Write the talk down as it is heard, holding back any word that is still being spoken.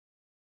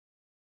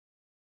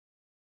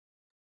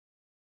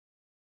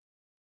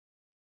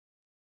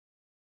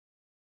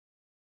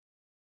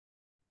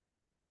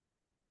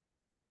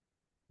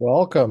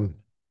Welcome.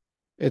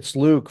 It's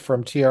Luke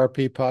from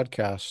TRP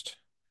Podcast.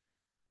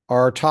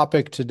 Our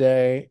topic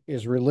today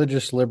is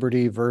religious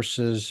liberty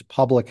versus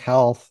public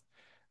health,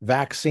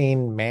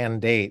 vaccine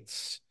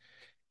mandates,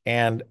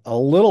 and a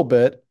little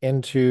bit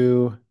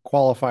into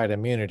qualified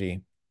immunity.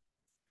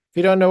 If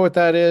you don't know what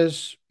that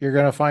is, you're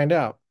going to find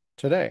out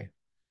today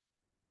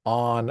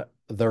on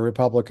The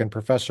Republican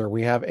Professor.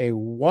 We have a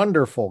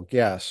wonderful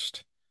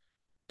guest.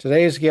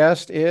 Today's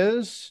guest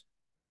is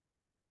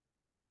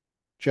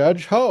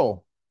Judge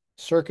Ho,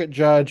 circuit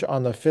judge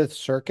on the Fifth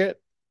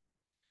Circuit.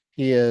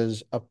 He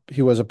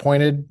was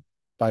appointed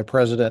by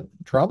President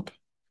Trump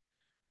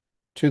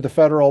to the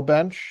federal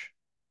bench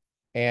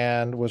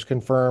and was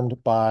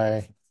confirmed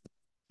by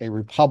a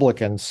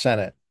Republican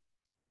Senate.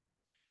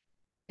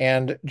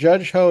 And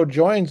Judge Ho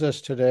joins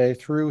us today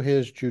through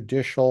his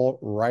judicial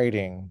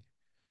writing,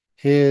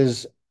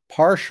 his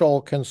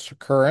partial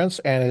concurrence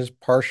and his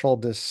partial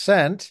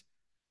dissent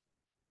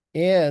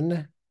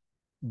in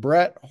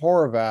Brett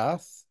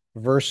Horvath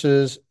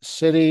versus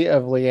City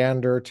of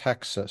Leander,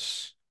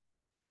 Texas.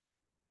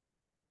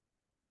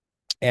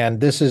 And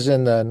this is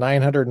in the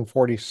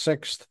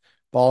 946th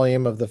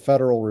volume of the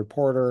Federal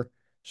Reporter,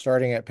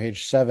 starting at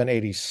page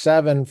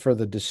 787 for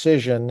the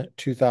decision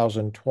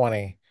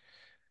 2020.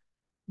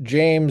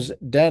 James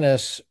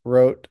Dennis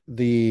wrote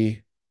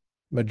the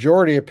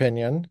majority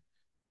opinion.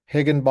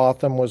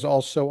 Higginbotham was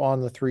also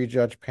on the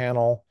three-judge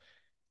panel,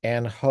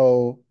 and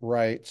Ho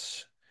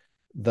writes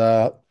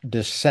the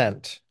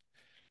dissent.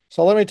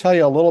 So let me tell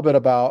you a little bit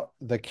about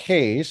the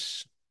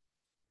case.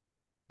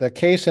 The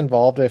case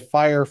involved a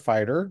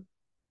firefighter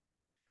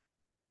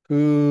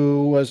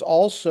who was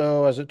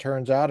also, as it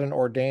turns out, an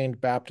ordained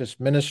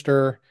Baptist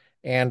minister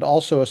and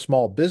also a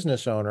small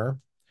business owner,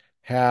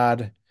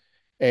 had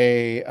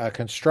a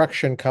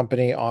construction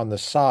company on the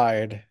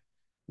side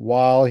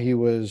while he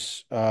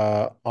was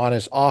on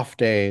his off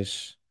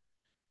days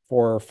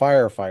for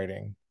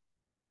firefighting.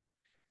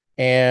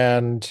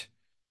 And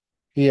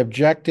he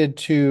objected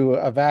to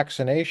a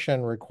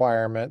vaccination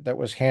requirement that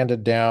was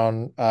handed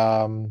down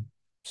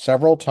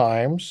several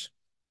times.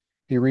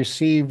 He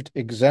received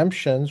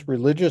exemptions,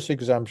 religious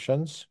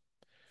exemptions,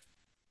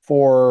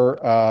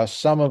 for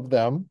some of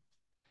them.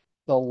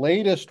 The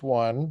latest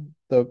one,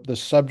 the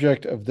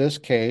subject of this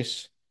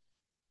case,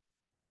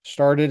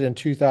 started in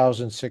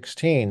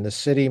 2016. The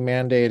city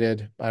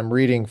mandated, I'm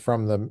reading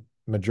from the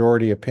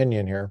majority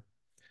opinion here.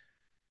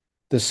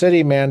 The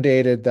city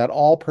mandated that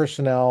all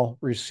personnel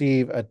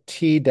receive a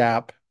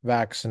Tdap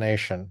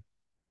vaccination,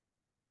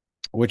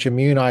 which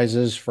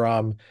immunizes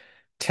from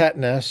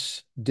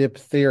tetanus,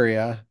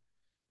 diphtheria,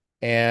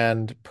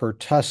 and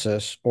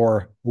pertussis,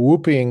 or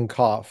whooping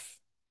cough.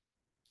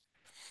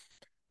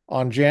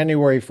 On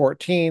January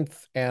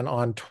 14th and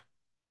on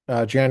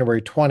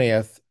January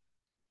 20th,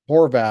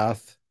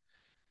 Horvath,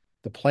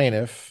 the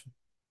plaintiff,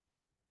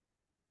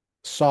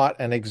 sought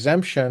an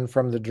exemption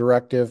from the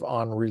directive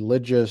on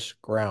religious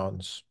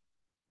grounds.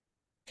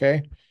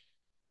 Okay.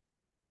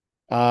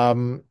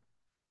 Um,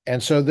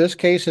 and so this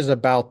case is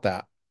about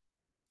that.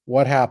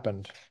 What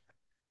happened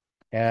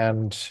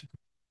and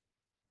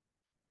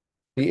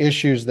the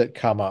issues that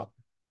come up.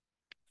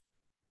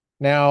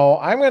 Now,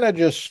 I'm going to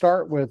just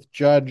start with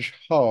Judge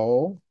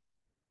Ho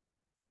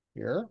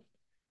here.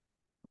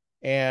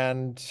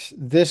 And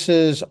this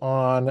is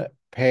on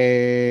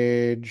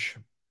page,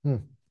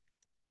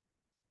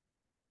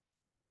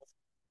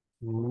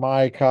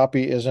 my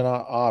copy isn't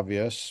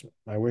obvious.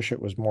 I wish it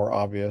was more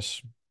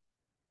obvious.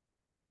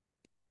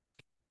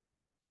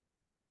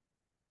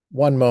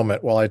 One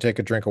moment while I take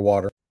a drink of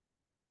water.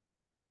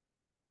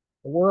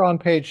 We're on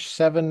page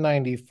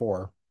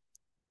 794.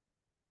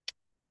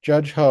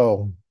 Judge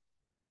Ho.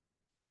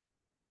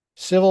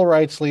 Civil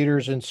rights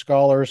leaders and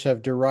scholars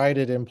have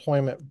derided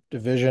Employment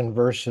Division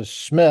versus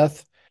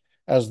Smith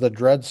as the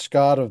Dred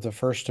Scott of the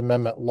First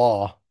Amendment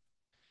law.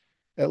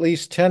 At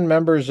least 10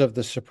 members of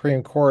the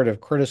Supreme Court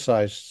have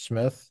criticized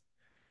Smith.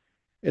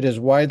 It is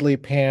widely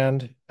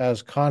panned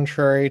as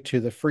contrary to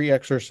the Free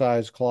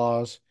Exercise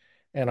Clause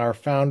and our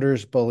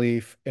founders'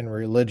 belief in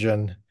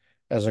religion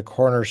as a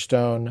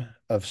cornerstone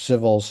of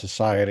civil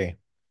society.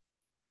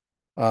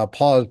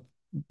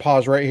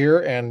 Pause right here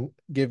and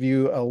give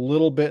you a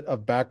little bit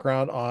of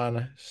background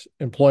on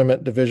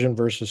Employment Division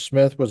versus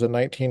Smith. Was a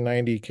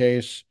 1990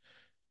 case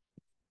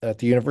at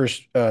the United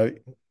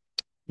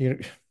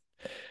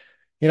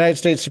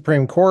States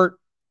Supreme Court.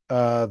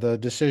 The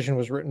decision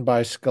was written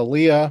by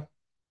Scalia,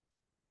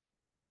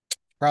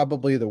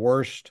 probably the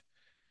worst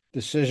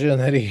decision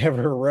that he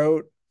ever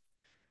wrote.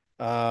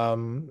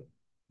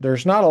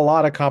 There's not a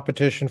lot of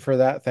competition for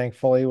that,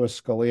 thankfully, with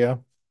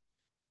Scalia.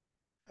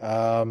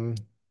 And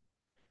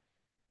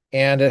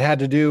it had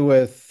to do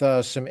with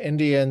some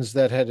Indians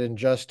that had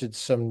ingested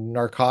some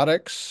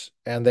narcotics,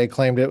 and they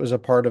claimed it was a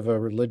part of a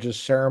religious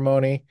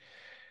ceremony.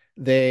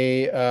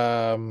 They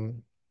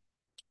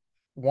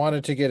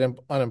wanted to get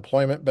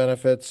unemployment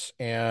benefits,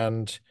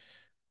 and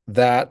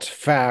that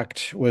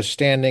fact was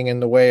standing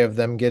in the way of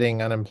them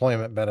getting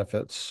unemployment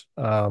benefits.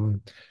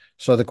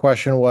 So the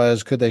question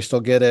was, could they still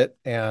get it?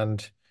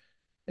 And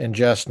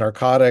ingest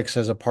narcotics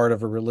as a part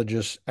of a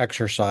religious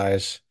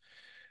exercise.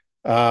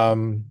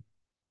 Um,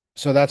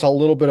 so that's a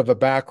little bit of a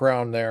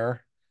background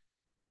there.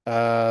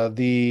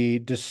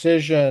 The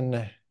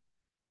decision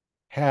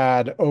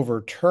had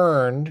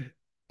overturned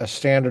a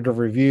standard of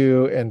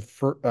review in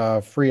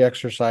free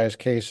exercise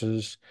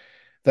cases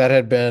that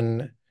had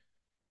been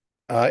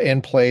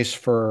in place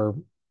for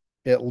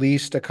at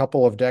least a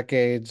couple of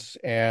decades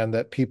and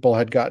that people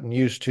had gotten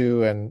used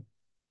to and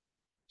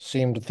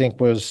seemed to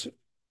think was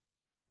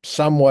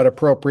somewhat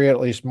appropriate, at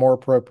least more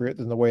appropriate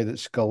than the way that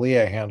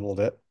Scalia handled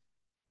it.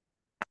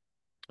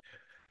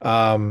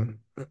 Um,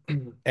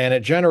 and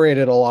it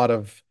generated a lot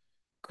of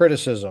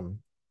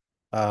criticism,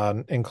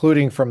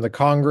 including from the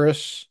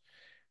Congress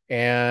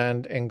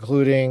and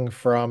including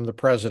from the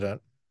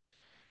president,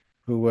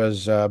 who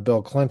was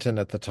Bill Clinton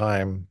at the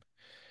time.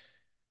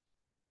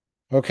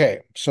 Okay,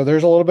 so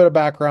there's a little bit of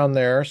background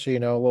there, so you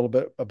know a little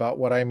bit about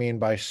what I mean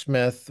by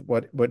Smith,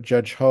 what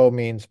Judge Ho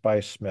means by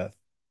Smith.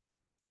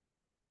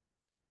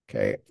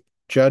 Okay,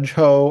 Judge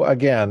Ho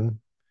again,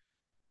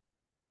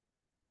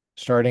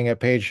 starting at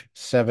page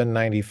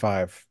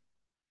 795.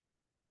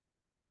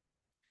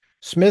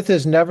 Smith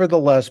is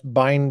nevertheless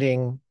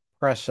binding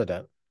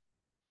precedent,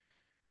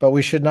 but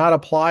we should not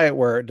apply it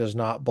where it does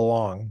not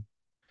belong.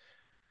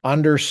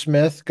 Under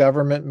Smith,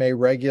 government may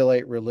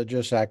regulate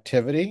religious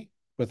activity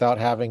without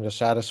having to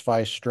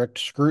satisfy strict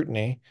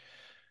scrutiny,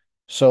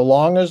 so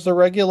long as the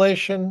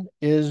regulation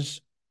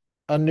is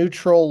a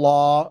neutral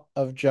law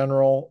of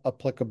general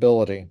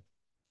applicability.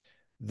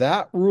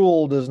 That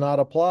rule does not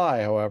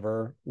apply,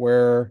 however,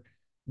 where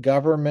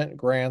government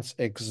grants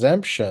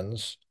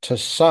exemptions to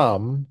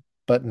some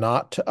but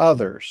not to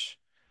others.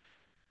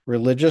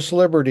 Religious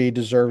liberty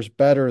deserves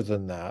better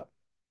than that,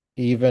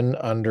 even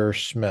under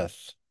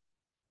Smith.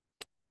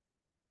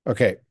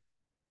 Okay,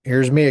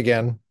 here's me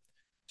again.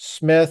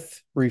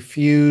 Smith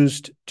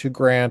refused to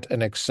grant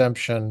an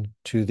exemption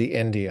to the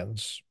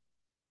Indians,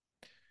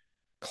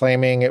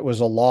 claiming it was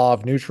a law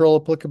of neutral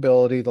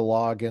applicability, the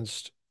law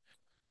against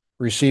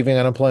receiving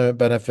unemployment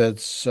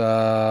benefits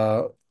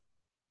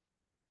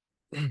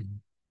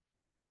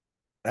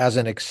as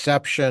an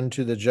exception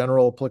to the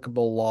general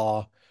applicable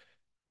law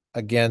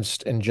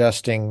against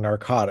ingesting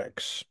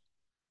narcotics.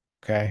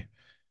 Okay.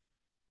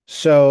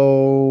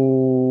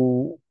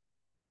 So,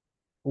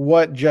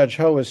 what Judge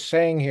Ho is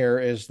saying here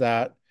is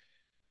that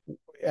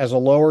as a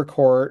lower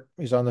court,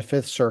 he's on the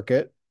Fifth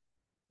Circuit,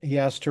 he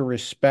has to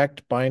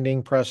respect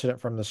binding precedent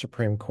from the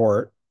Supreme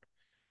Court.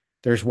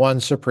 There's one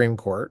Supreme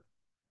Court.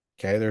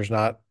 Okay. There's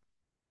not,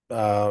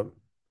 uh,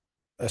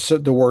 so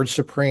the word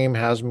supreme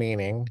has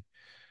meaning.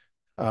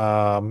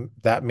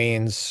 That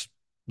means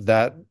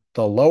that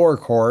the lower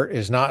court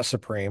is not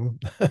supreme.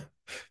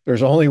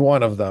 There's only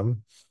one of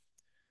them.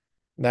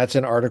 That's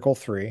in Article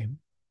 3.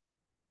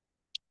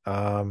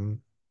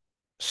 Um,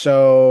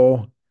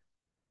 so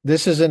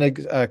this is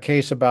a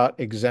case about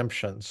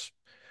exemptions.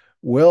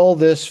 Will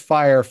this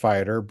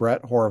firefighter,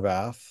 Brett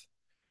Horvath,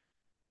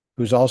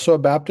 who's also a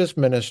Baptist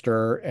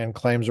minister and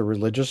claims a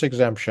religious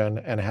exemption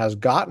and has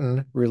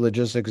gotten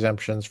religious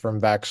exemptions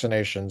from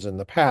vaccinations in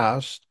the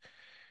past,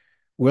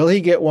 will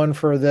he get one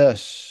for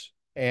this?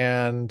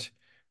 And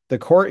the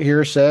court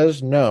here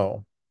says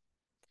no.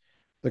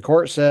 The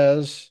court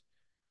says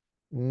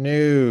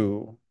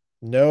no,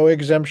 no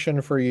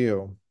exemption for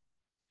you.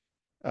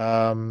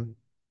 Um,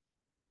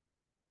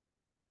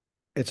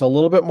 it's a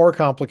little bit more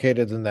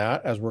complicated than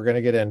that, as we're going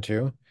to get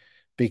into,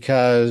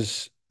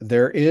 because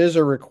there is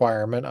a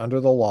requirement under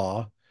the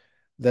law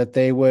that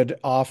they would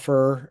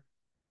offer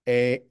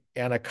an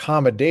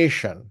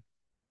accommodation.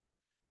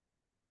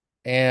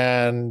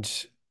 And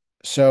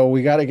so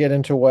we got to get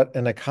into what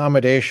an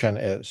accommodation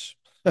is.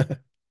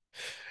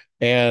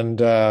 And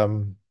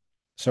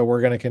so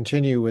we're going to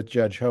continue with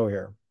Judge Ho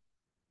here.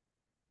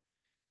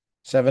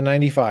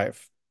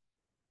 795.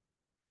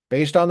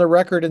 Based on the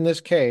record in this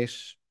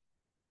case,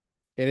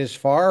 it is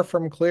far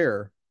from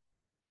clear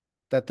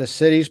that the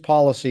city's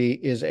policy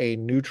is a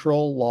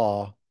neutral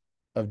law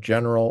of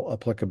general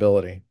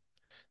applicability.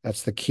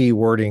 That's the key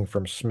wording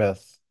from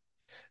Smith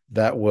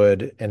that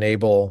would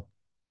enable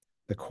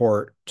the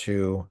court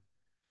to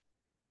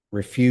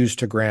refuse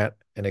to grant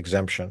an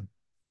exemption.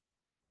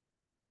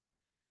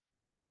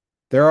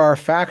 There are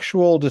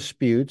factual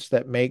disputes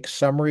that make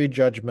summary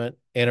judgment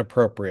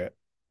inappropriate.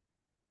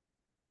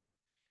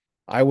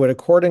 I would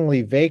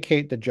accordingly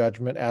vacate the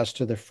judgment as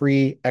to the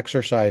free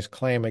exercise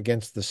claim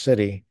against the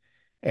city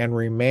and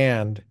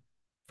remand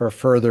for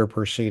further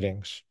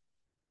proceedings.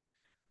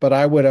 But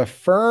I would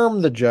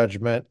affirm the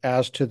judgment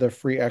as to the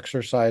free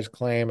exercise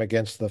claim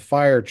against the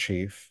fire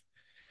chief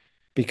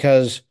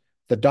because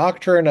the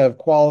doctrine of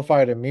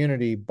qualified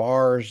immunity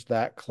bars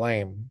that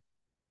claim.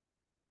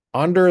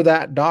 Under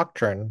that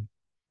doctrine,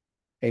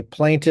 a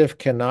plaintiff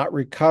cannot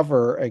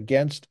recover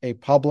against a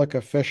public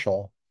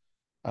official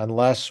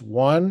unless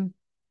one,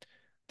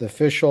 the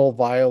official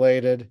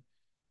violated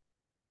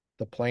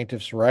the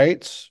plaintiff's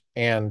rights,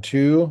 and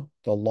two,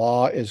 the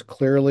law is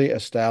clearly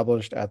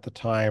established at the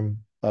time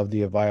of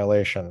the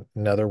violation.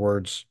 In other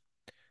words,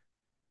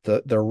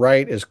 The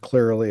right is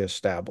clearly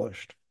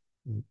established.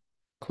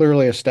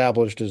 Clearly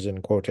established is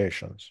in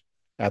quotations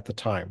at the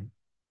time.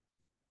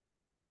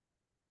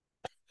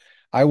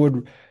 I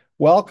would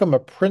welcome a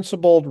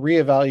principled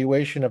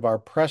reevaluation of our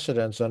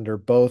precedents under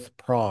both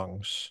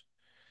prongs.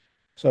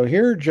 So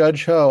here,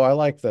 Judge Ho, I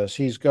like this.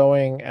 He's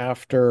going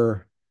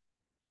after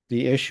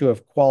the issue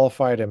of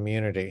qualified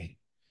immunity.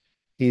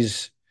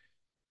 He's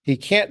he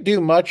can't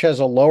do much as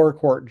a lower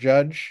court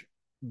judge,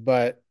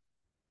 but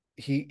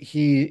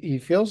he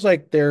feels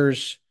like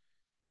there's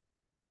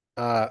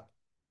uh,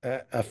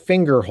 a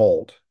finger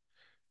hold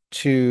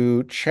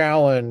to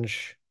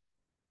challenge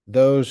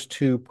those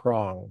two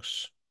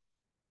prongs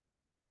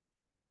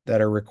that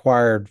are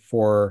required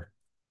for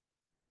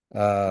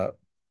uh,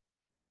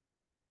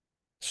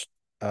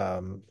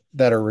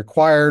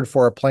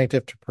 a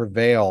plaintiff to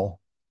prevail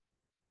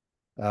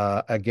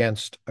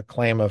against a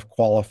claim of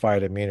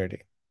qualified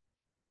immunity.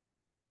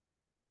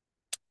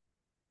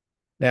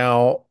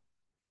 Now,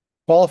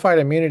 qualified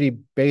immunity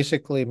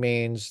basically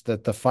means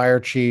that the fire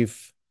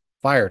chief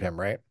fired him,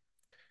 right?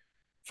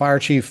 Fire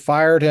chief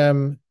fired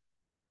him,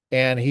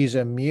 and he's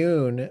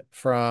immune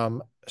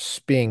from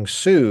being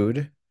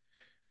sued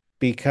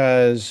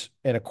because,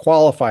 in a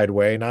qualified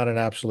way, not an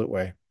absolute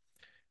way,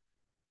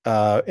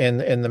 in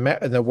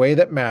the way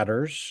that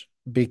matters,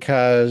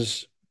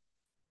 because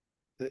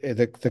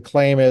the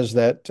claim is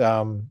that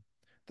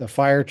the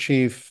fire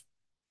chief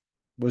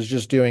was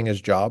just doing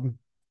his job,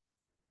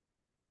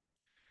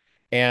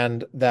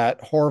 and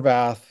that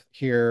Horvath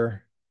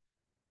here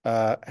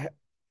uh,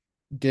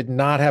 did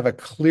not have a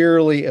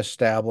clearly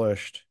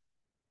established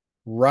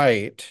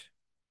right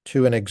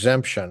to an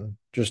exemption,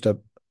 just a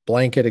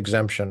blanket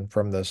exemption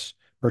from this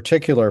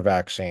particular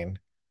vaccine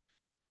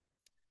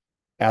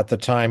at the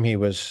time he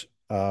was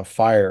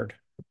fired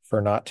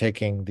for not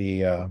taking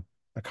the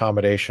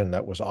accommodation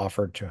that was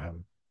offered to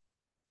him,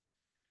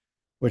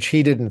 which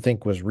he didn't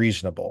think was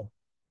reasonable.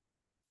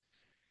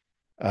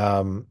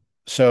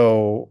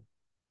 So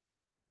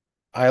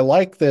I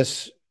like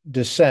this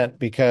dissent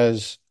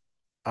because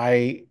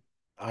I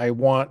I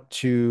want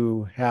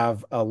to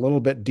have a little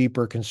bit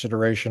deeper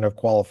consideration of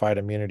qualified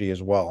immunity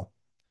as well.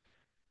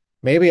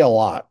 Maybe a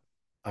lot.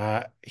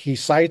 He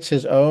cites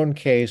his own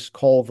case,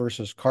 Cole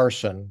versus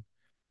Carson,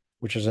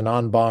 which is an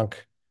en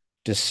banc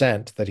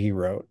dissent that he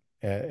wrote,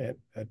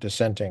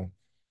 dissenting.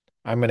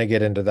 I'm going to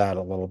get into that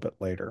a little bit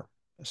later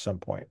at some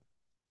point.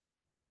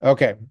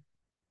 Okay.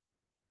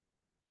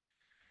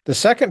 The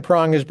second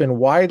prong has been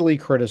widely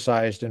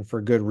criticized and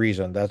for good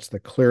reason. That's the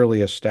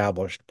clearly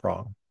established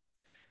prong.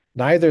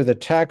 Neither the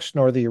text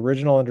nor the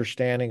original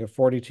understanding of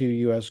 42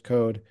 U.S.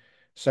 Code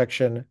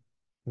Section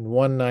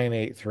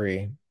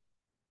 1983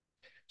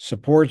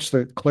 supports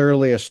the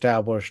clearly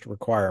established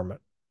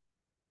requirement.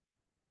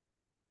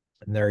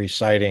 And there he's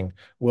citing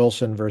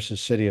Wilson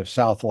versus City of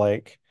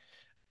Southlake,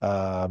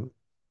 um,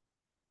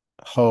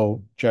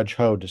 Judge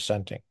Ho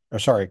dissenting, or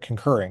sorry,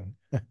 concurring.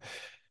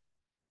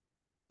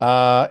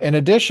 In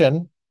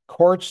addition,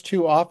 courts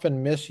too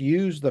often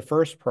misuse the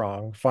first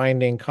prong,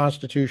 finding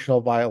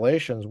constitutional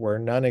violations where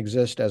none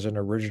exist as an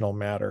original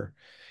matter.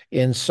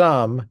 In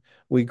some,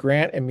 we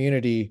grant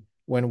immunity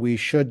when we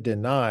should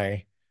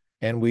deny,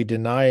 and we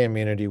deny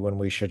immunity when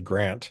we should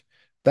grant.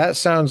 That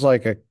sounds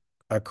like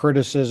a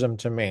criticism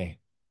to me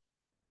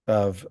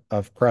of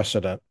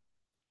precedent,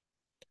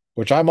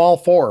 which I'm all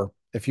for.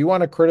 If you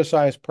want to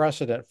criticize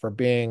precedent for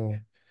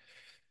being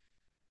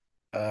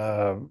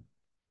uh,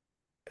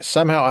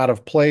 somehow out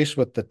of place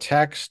with the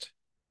text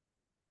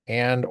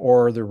and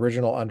or the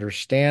original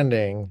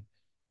understanding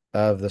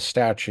of the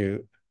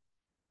statute,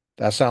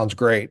 that sounds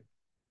great.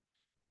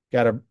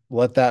 Got to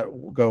let that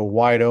go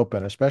wide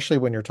open, especially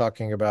when you're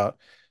talking about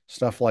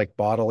stuff like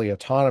bodily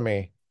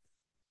autonomy,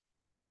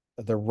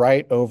 the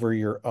right over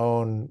your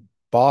own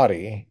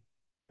body,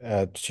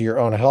 to your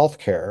own health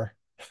care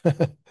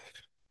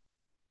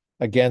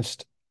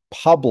against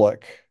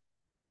public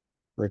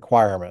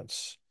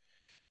requirements.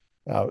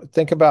 Now,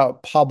 think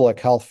about public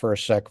health for a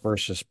sec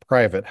versus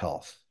private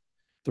health.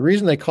 The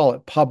reason they call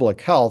it public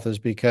health is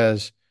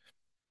because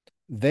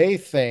they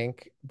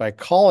think by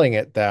calling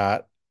it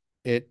that,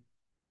 it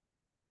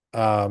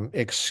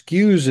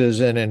excuses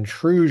an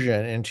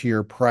intrusion into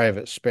your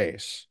private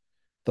space.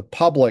 The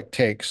public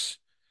takes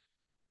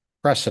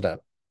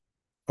precedent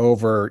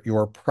over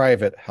your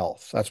private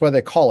health. That's why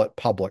they call it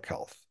public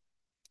health.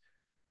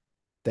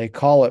 They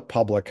call it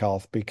public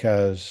health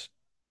because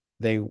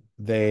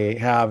they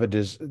have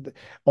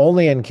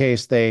only in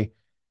case they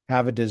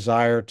have a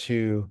desire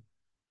to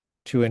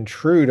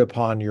intrude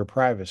upon your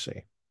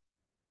privacy.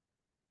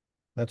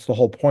 That's the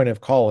whole point of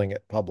calling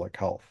it public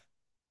health.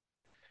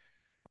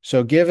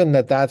 So given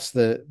that that's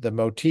the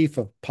motif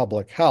of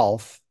public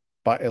health,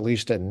 but at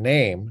least in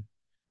name,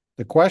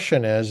 the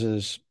question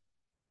is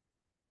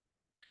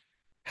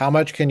how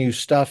much can you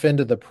stuff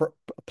into the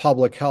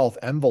public health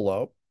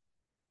envelope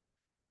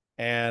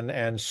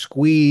and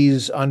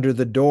squeeze under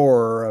the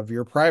door of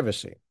your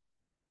privacy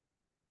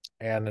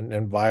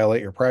and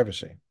violate your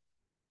privacy,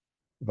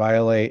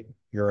 violate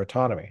your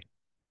autonomy.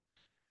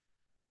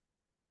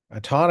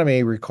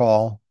 Autonomy,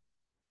 recall,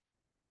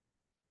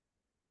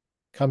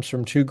 Comes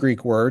from two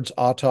Greek words,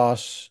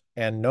 autos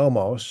and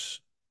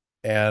nomos.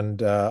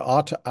 And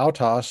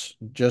autos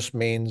just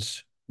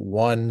means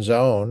one's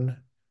own,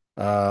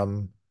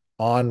 um,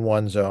 on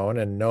one's own,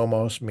 and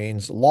nomos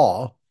means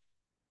law.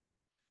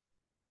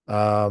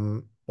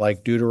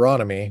 Like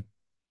Deuteronomy,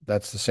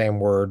 that's the same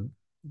word,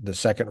 the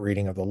second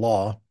reading of the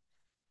law.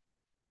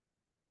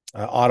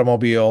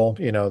 Automobile,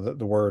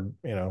 the word,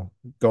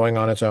 going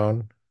on its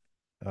own,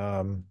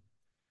 um,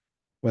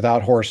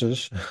 without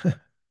horses.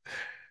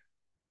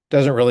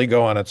 Doesn't really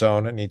go on its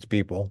own. It needs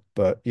people,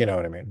 but you know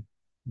what I mean.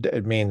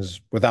 It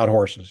means without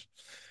horses.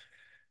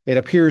 It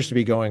appears to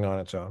be going on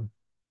its own,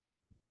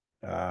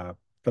 uh,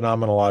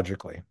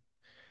 phenomenologically.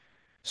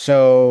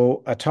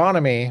 So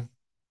autonomy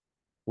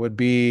would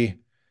be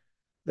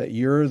that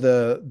you're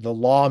the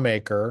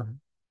lawmaker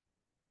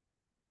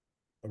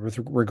with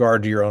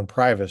regard to your own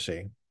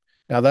privacy.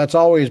 Now that's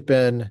always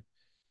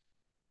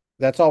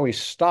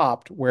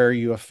stopped where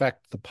you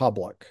affect the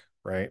public,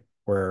 right?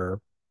 Where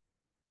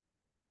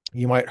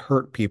you might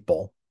hurt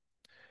people.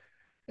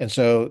 And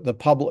so the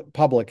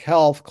public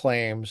health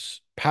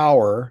claims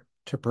power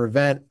to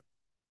prevent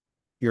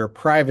your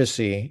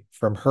privacy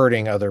from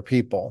hurting other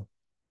people.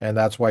 And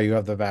that's why you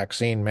have the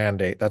vaccine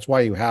mandate. That's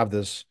why you have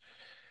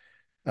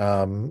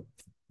um,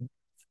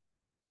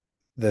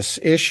 this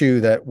issue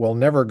that will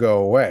never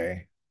go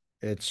away.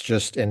 It's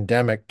just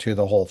endemic to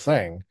the whole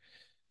thing,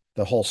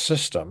 the whole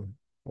system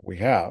we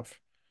have,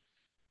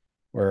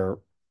 where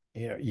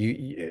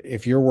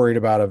if you're worried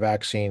about a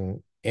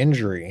vaccine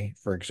injury,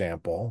 for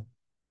example,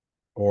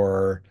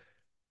 or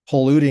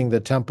polluting the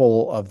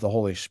temple of the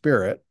Holy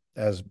Spirit,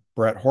 as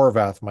Brett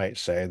Horvath might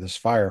say, this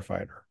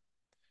firefighter,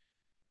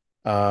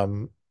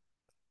 um,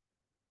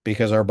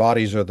 because our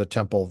bodies are the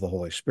temple of the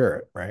Holy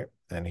Spirit, right?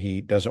 And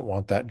he doesn't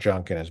want that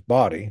junk in his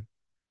body.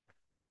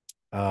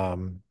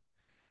 Um,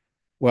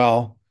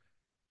 well,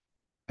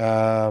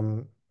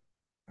 um,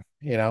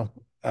 you know,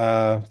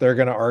 they're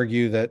going to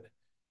argue that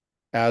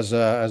as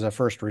a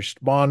first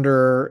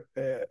responder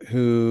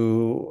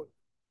who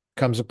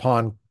comes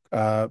upon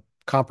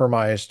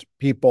compromised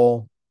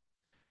people,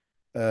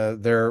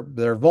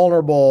 they're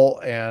vulnerable,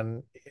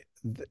 and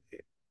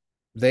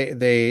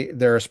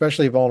they're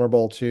especially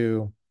vulnerable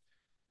to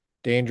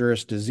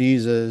dangerous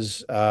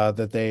diseases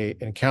that they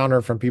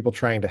encounter from people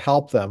trying to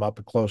help them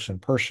up close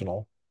and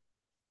personal.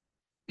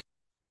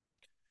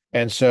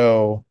 And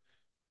so,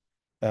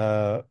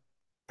 uh,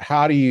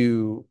 how do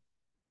you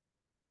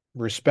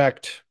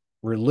respect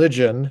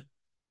religion,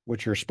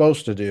 which you're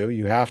supposed to do,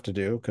 you have to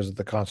do because of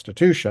the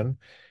Constitution,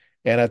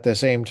 and at the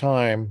same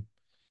time,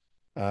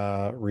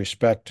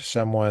 respect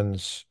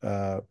someone's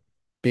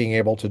being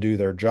able to do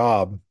their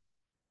job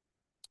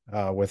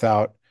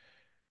without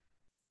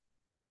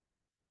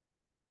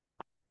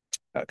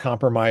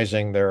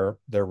compromising their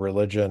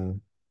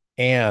religion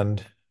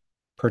and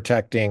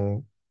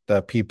protecting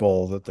the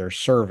people that they're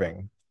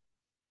serving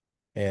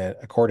and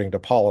according to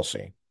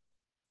policy.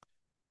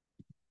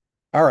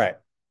 All right.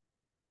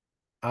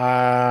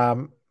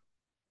 Um,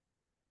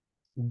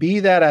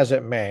 be that as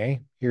it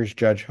may, here's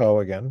Judge Ho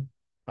again.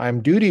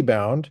 I'm duty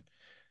bound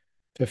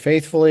to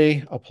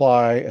faithfully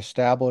apply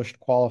established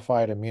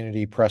qualified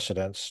immunity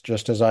precedents,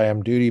 just as I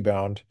am duty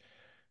bound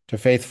to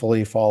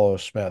faithfully follow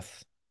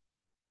Smith.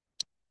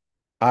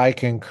 I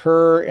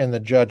concur in the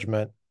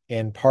judgment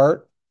in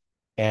part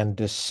and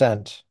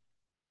dissent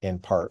in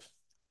part.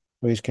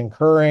 So he's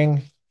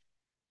concurring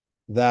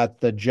that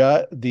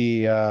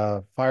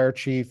the fire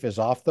chief is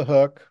off the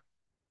hook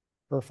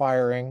for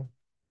firing,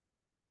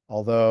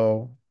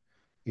 although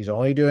he's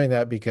only doing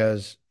that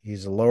because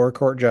he's a lower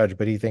court judge,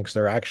 but he thinks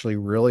there actually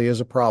really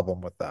is a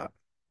problem with that.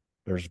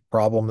 There's a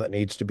problem that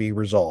needs to be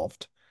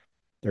resolved.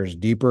 There's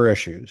deeper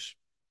issues.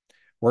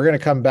 We're going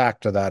to come back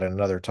to that in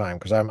another time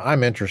because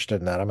I'm interested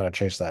in that. I'm going to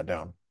chase that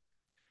down.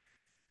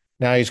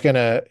 Now he's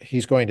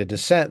going to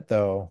dissent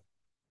though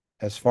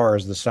as far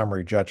as the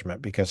summary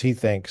judgment because he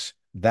thinks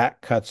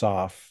that cuts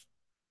off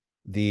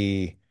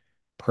the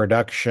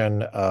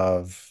production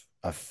of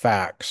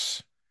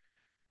facts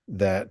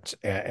that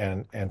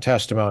and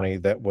testimony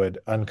that would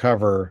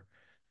uncover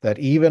that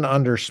even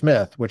under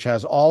Smith, which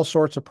has all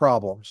sorts of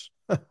problems,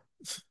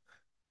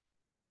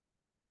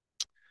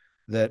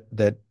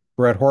 that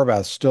Brett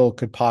Horvath still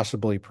could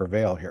possibly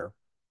prevail here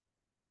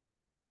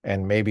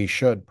and maybe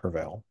should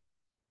prevail.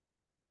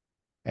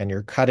 And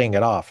you're cutting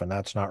it off, and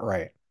that's not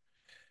right.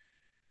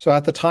 So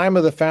at the time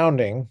of the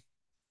founding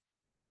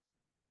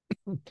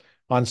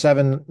on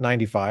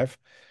 795,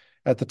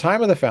 at the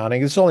time of the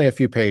founding, it's only a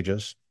few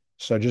pages,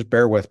 so just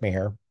bear with me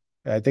here.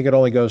 I think it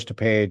only goes to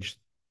page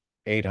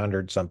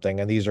 800 something,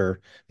 and these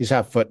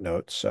have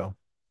footnotes. So,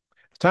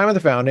 at the time of the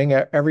founding,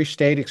 every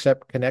state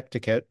except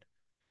Connecticut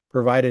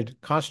provided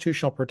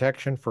constitutional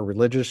protection for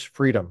religious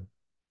freedom,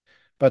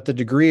 but the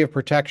degree of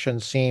protection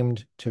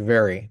seemed to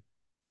vary.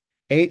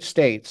 8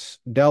 states,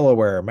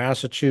 Delaware,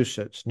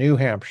 Massachusetts, New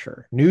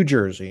Hampshire, New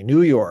Jersey,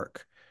 New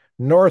York,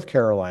 North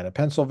Carolina,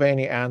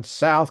 Pennsylvania, and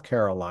South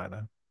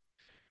Carolina,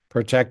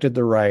 protected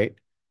the right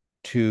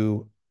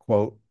to,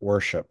 quote,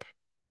 worship.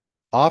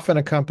 often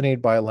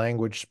accompanied by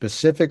language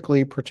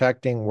specifically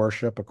protecting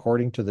worship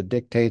according to the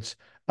dictates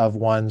of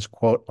one's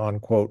quote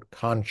unquote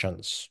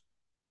conscience.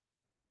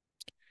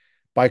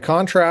 By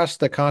contrast,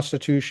 the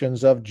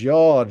constitutions of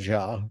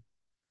Georgia,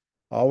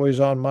 always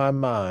on my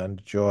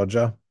mind,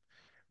 Georgia,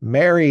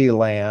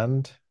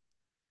 Maryland,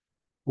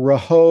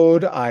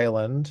 Rhode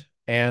Island,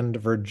 and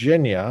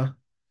Virginia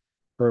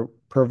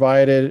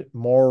provided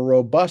more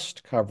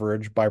robust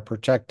coverage by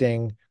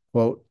protecting,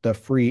 quote, the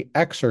free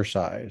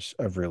exercise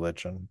of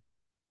religion,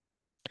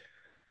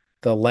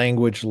 the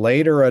language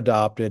later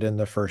adopted in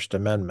the First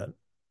Amendment.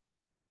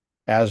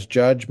 As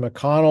Judge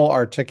McConnell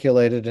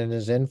articulated in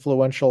his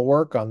influential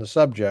work on the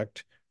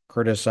subject,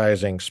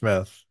 criticizing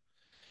Smith,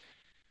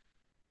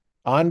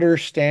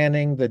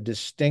 understanding the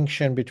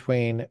distinction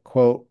between,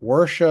 quote,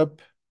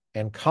 worship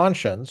and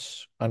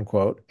conscience,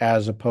 unquote,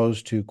 as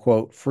opposed to,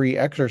 quote, free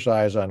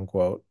exercise,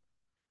 unquote,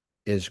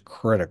 is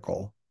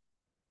critical.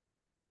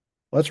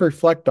 Let's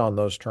reflect on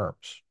those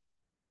terms.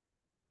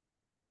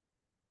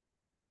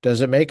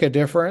 Does it make a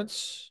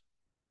difference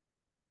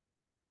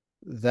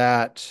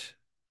that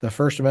the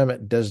First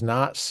Amendment does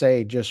not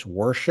say just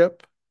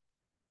worship,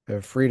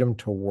 the freedom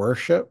to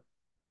worship,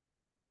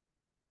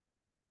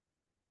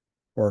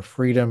 or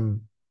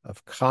freedom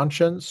of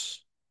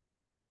conscience,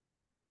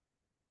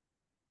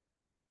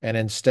 and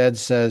instead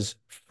says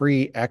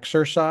free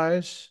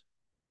exercise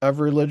of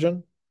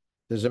religion?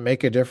 Does it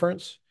make a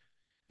difference?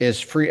 Is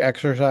free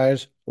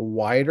exercise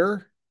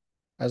wider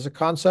as a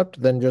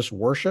concept than just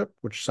worship,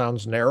 which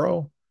sounds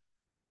narrow?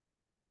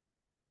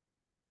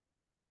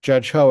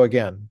 Judge Ho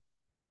again.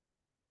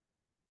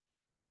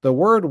 The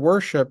word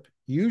worship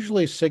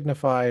usually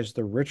signifies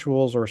the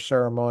rituals or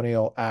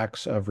ceremonial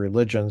acts of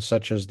religion,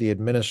 such as the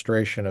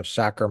administration of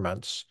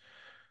sacraments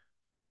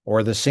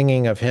or the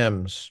singing of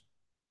hymns,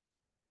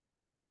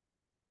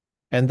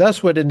 and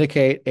thus would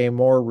indicate a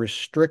more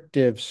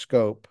restrictive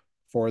scope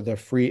for the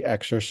free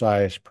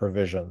exercise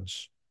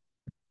provisions.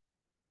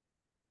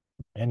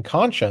 And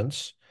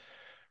conscience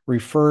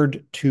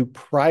referred to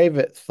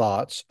private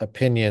thoughts,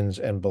 opinions,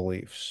 and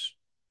beliefs.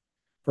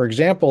 For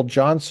example,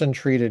 Johnson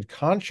treated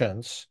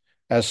conscience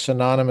as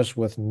synonymous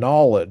with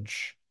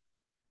knowledge,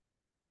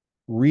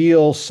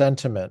 real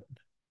sentiment,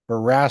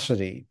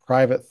 veracity,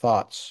 private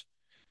thoughts,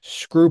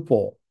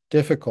 scruple,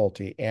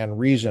 difficulty, and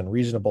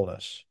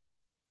reasonableness.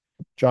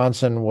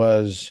 Johnson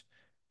was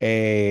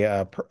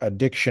a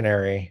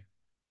dictionary,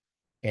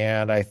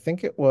 and I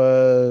think it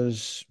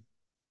was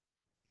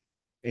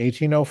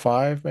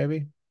 1805,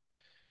 maybe.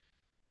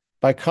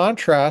 By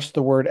contrast,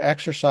 the word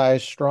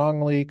exercise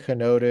strongly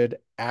connoted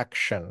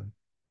action.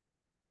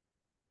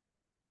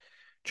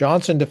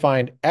 Johnson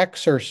defined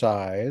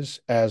exercise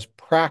as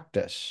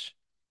practice,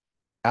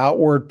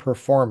 outward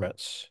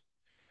performance,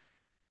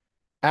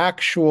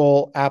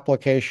 actual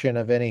application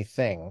of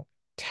anything,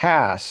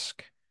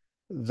 task,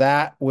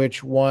 that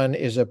which one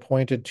is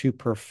appointed to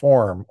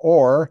perform,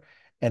 or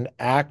an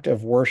act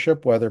of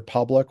worship, whether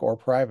public or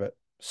private.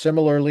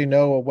 Similarly,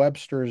 Noah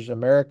Webster's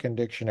American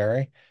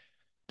Dictionary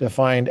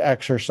defined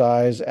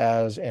exercise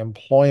as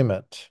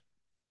employment,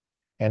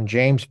 and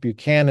James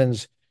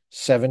Buchanan's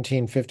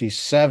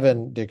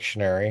 1757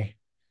 dictionary,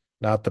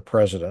 not the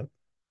president,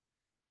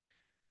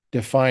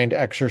 defined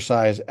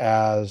exercise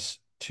as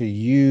to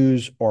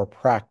use or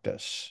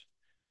practice.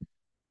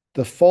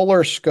 The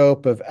fuller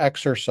scope of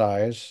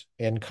exercise,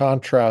 in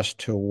contrast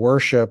to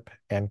worship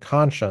and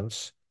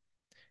conscience,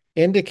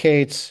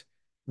 indicates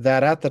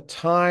that at the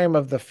time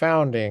of the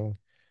founding,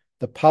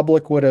 the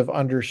public would have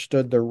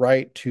understood the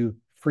right to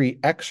free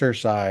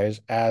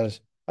exercise as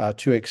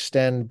to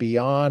extend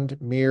beyond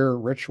mere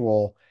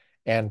ritual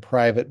and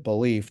private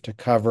belief to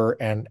cover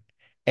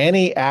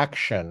any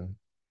action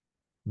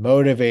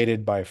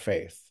motivated by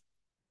faith.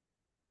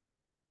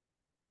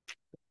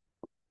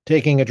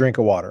 Taking a drink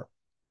of water.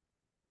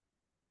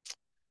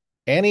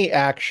 Any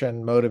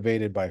action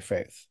motivated by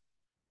faith.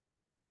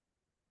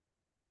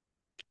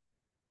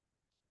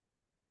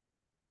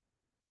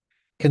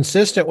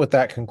 Consistent with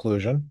that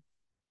conclusion,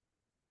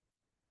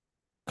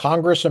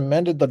 Congress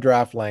amended the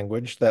draft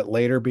language that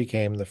later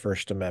became the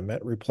First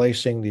Amendment,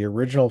 replacing the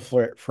original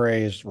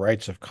phrase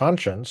rights of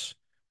conscience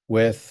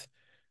with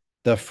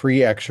the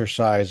free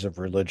exercise of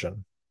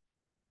religion.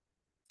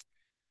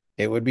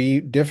 It would be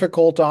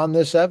difficult on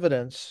this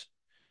evidence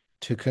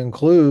to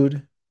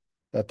conclude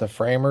that the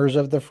framers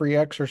of the free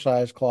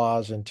exercise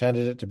clause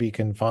intended it to be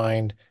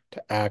confined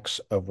to acts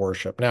of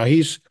worship. Now,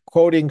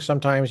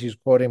 sometimes he's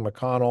quoting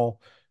McConnell,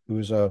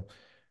 who's a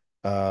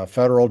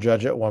federal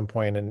judge at one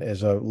point and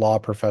is a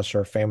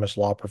famous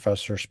law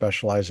professor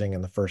specializing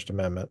in the First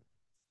Amendment.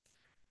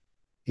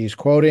 He's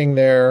quoting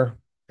there,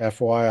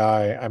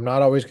 FYI. I'm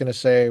not always going to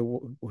say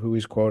who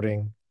he's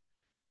quoting.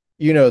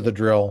 You know the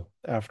drill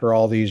after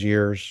all these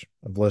years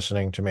of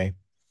listening to me.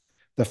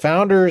 The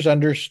founders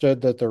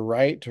understood that the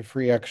right to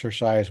free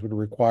exercise would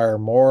require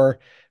more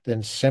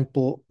than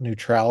simple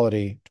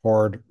neutrality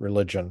toward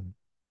religion.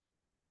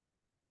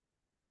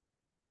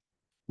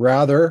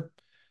 Rather,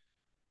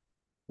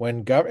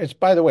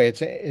 by the way,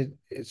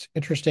 it's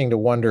interesting to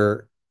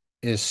wonder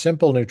is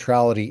simple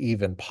neutrality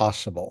even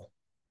possible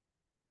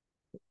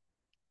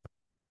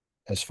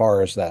as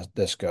far as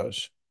this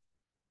goes?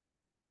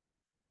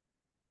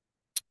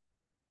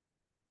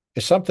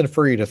 It's something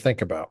for you to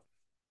think about.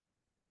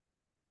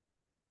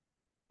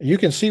 You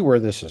can see where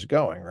this is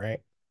going, right?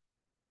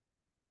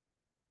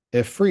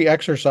 If free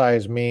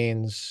exercise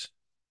means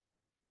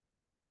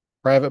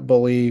private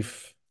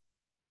belief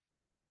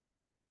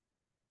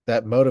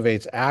that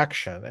motivates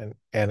action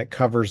and it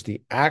covers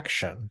the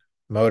action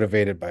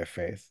motivated by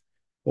faith,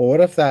 well, what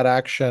if that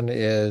action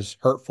is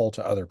hurtful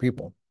to other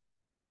people?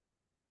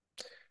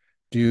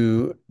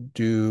 Do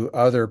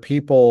other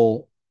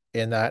people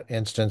in that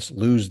instance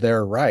lose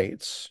their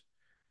rights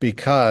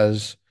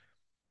because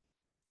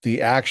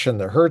the action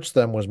that hurts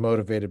them was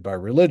motivated by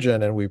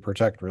religion and we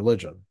protect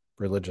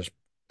religious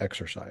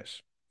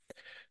exercise?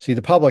 See,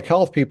 the public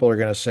health people are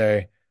going to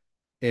say,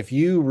 if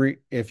you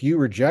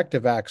reject a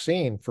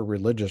vaccine for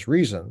religious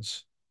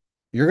reasons,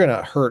 you're going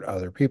to hurt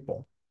other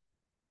people.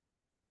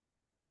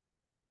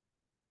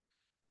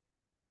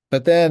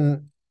 But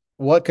then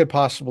what could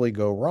possibly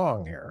go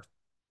wrong here?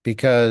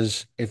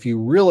 Because if you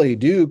really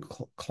do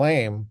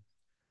claim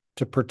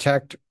to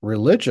protect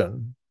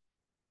religion,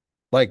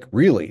 like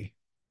really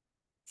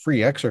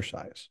free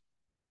exercise,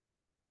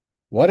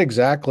 what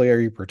exactly are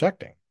you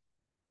protecting?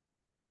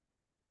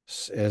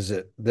 Is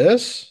it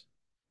this?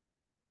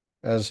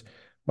 As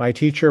my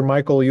teacher,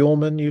 Michael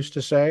Uhlman, used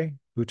to say,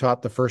 who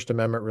taught the First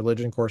Amendment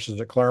religion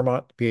courses at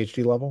Claremont,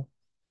 PhD level,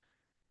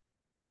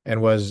 and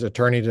was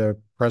attorney to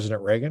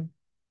President Reagan,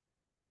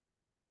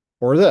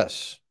 or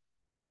this?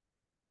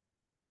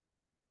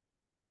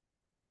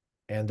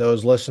 And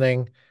those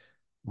listening,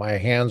 my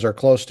hands are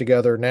close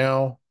together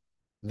now.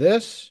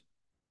 This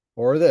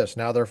or this?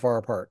 Now they're far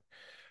apart.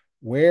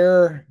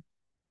 Where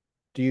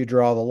do you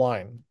draw the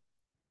line?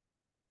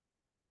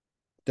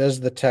 Does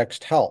the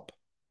text help?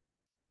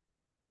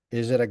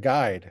 Is it a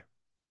guide?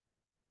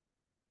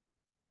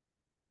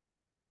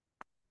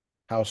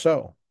 How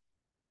so?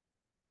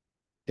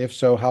 If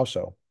so, how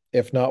so?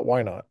 If not,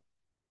 why not?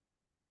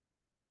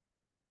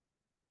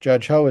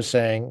 Judge Ho is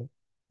saying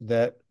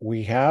that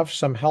we have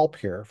some help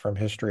here from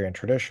history and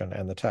tradition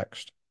and the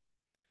text.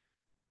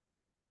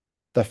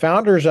 The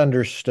founders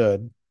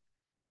understood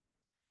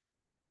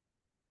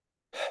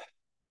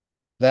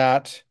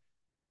that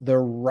the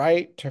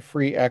right to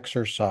free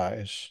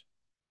exercise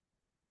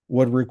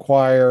would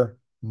require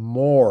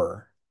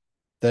more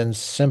than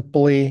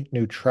simply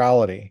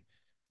neutrality.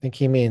 I think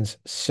he means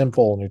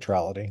simple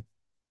neutrality.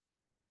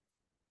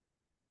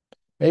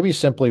 Maybe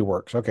simply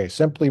works. Okay,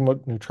 simply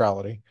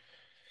neutrality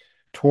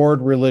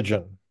toward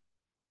religion.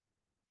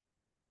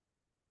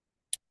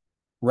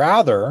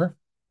 Rather,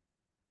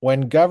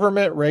 when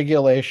government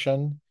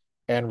regulation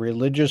and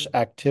religious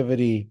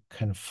activity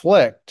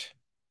conflict,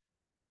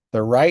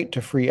 the right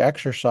to free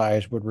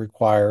exercise would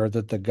require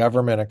that the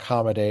government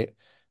accommodate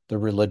the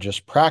religious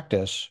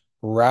practice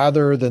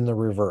rather than the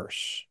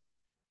reverse.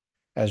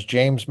 As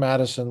James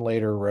Madison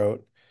later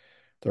wrote,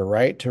 the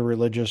right to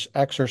religious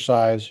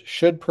exercise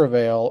should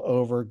prevail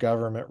over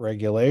government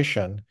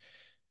regulation,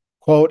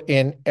 quote,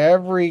 in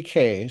every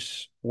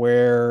case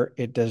where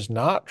it does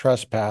not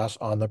trespass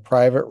on the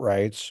private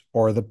rights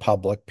or the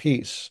public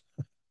peace,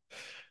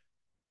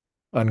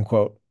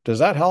 unquote. Does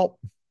that help?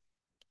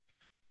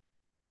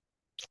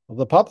 Well,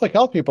 the public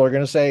health people are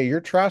going to say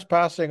you're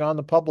trespassing on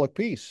the public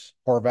peace,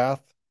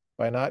 Horvath,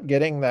 by not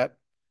getting that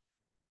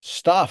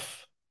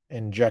stuff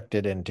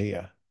injected into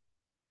you.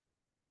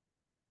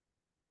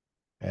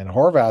 And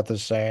Horvath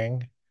is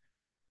saying,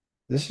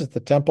 this is the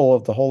temple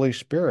of the Holy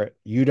Spirit.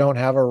 You don't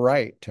have a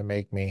right to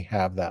make me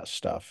have that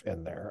stuff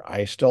in there.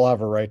 I still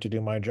have a right to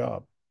do my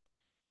job.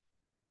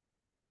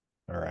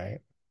 All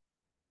right.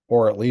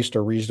 Or at least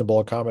a reasonable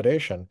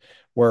accommodation,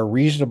 where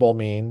reasonable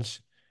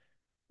means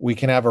we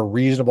can have a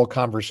reasonable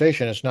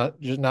conversation. It's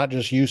not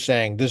just you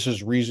saying this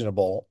is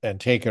reasonable and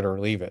take it or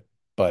leave it,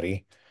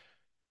 buddy,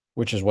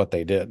 which is what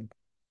they did.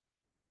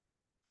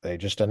 They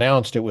just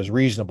announced it was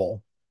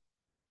reasonable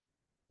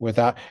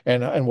without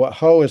and what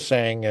Ho is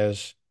saying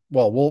is,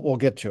 well, we'll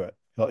get to it.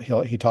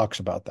 He talks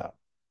about that.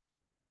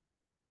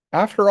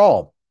 After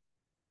all,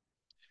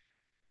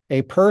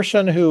 a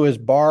person who is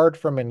barred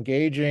from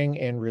engaging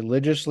in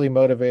religiously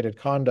motivated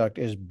conduct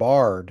is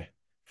barred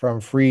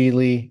from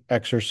freely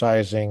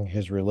exercising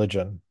his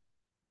religion.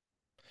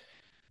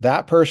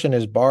 That person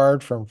is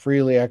barred from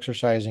freely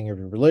exercising his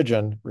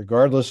religion,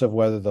 regardless of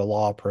whether the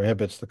law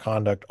prohibits the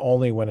conduct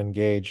only when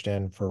engaged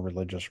in for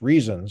religious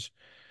reasons,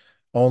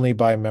 only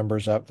by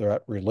members of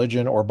that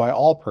religion, or by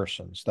all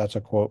persons. That's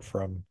a quote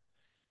from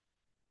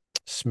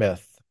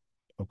Smith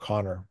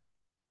O'Connor.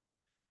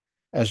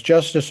 As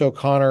Justice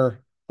O'Connor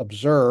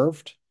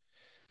observed,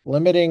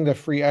 limiting the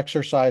free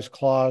exercise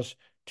clause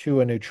to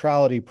a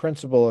neutrality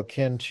principle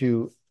akin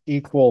to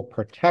equal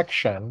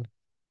protection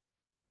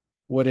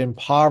would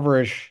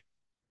impoverish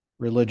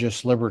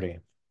religious liberty.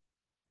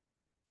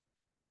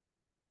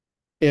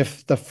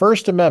 If the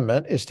First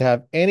Amendment is to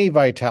have any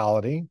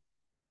vitality,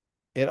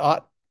 it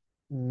ought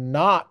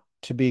not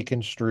to be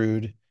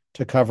construed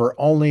to cover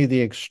only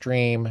the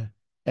extreme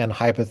and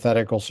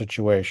hypothetical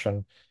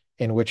situation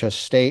in which a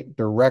state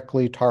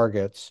directly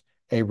targets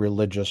a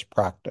religious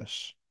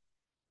practice.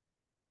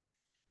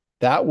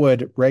 That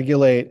would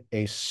relegate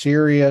a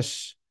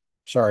serious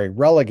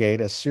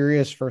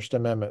First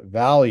Amendment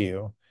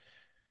value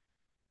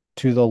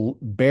to the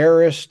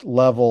barest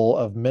level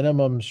of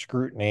minimum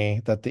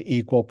scrutiny that the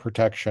equal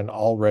protection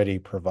already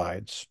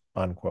provides,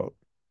 unquote.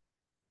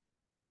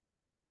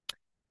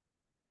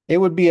 It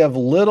would be of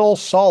little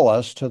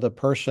solace to the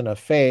person of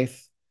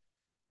faith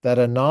that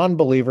a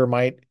non-believer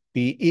might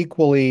be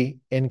equally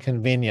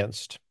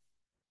inconvenienced,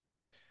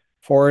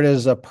 for it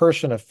is a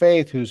person of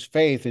faith whose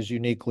faith is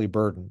uniquely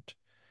burdened.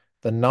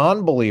 The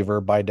non-believer,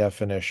 by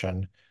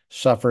definition,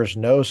 suffers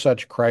no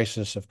such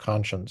crisis of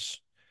conscience.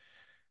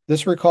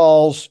 This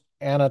recalls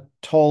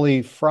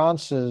Anatole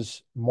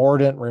France's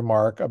mordant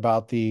remark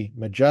about the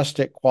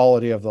majestic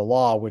quality of the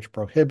law, which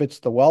prohibits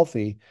the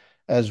wealthy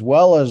as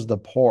well as the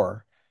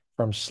poor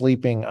from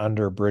sleeping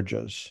under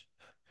bridges,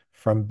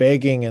 from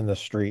begging in the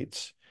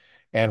streets,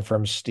 and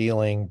from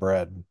stealing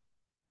bread.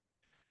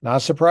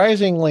 Not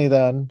surprisingly,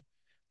 then,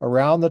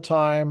 around the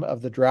time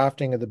of the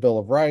drafting of the Bill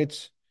of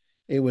Rights,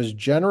 it was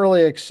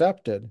generally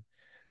accepted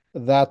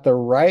that the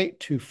right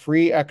to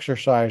free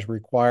exercise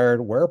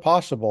required, where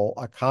possible,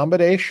 a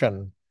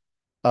combination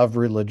of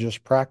religious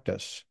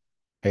practice.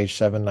 Page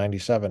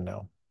 797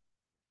 now.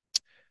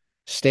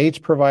 States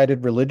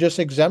provided religious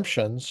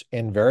exemptions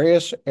in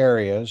various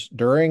areas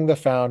during the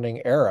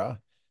founding era.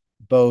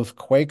 Both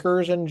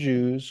Quakers and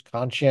Jews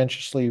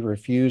conscientiously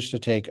refused to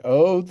take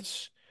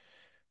oaths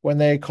when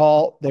they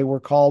were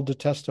called to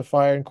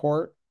testify in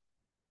court.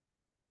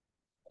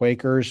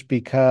 Quakers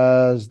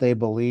because they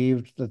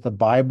believed that the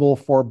Bible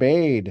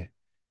forbade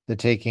the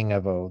taking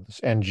of oaths,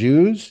 and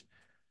Jews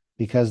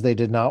because they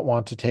did not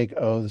want to take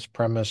oaths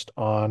premised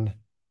on,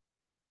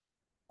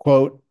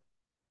 quote,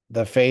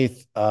 the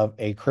faith of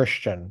a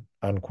Christian,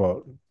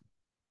 unquote.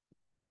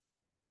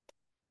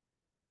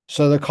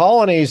 So the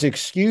colonies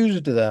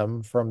excused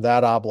them from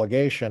that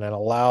obligation and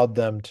allowed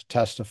them to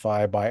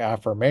testify by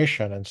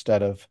affirmation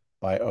instead of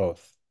by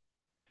oath.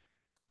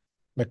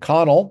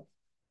 McConnell,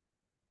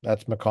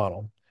 that's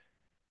McConnell.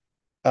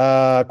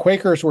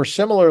 Quakers were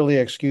similarly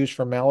excused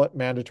from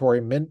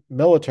mandatory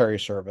military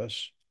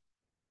service.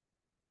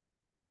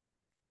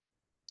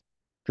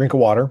 Drink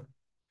of water.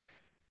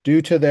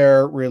 Due to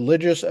their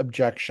religious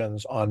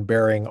objections on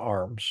bearing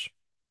arms.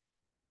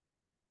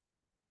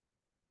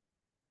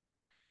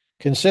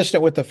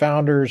 Consistent with the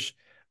founders'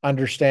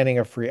 understanding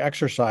of free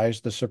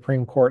exercise, the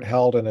Supreme Court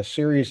held in a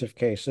series of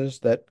cases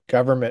that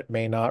government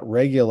may not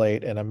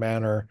regulate in a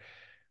manner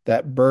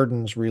that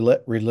burdens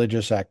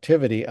religious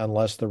activity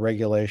unless the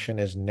regulation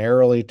is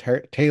narrowly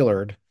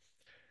tailored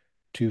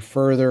to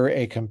further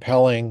a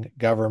compelling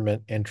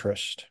government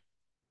interest.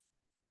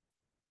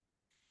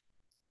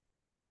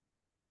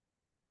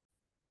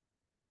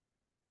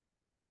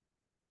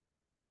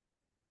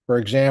 For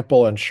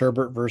example, in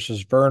Sherbert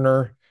versus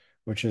Verner,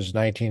 which is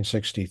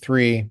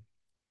 1963,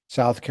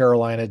 South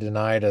Carolina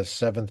denied a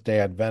Seventh-day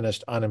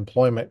Adventist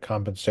unemployment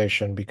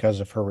compensation because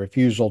of her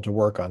refusal to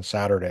work on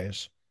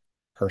Saturdays,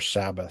 her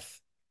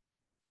Sabbath.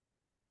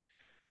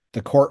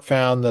 The court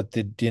found that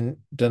the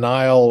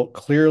denial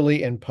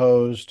clearly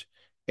imposed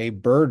a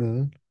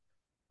burden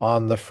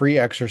on the free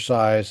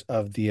exercise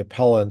of the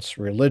appellant's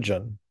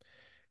religion.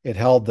 It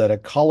held that a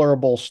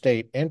colorable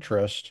state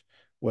interest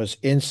was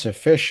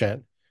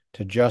insufficient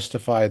to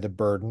justify the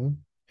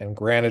burden and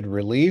granted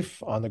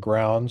relief on the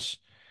grounds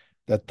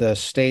that the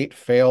state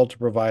failed to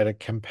provide a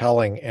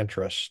compelling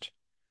interest.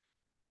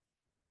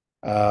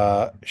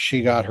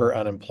 She got her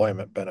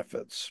unemployment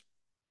benefits.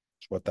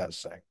 That's what that's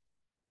saying.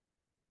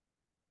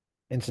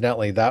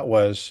 Incidentally, that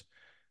was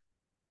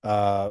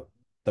uh,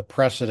 the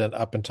precedent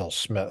up until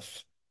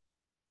Smith.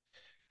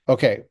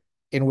 Okay,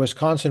 in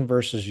Wisconsin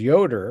versus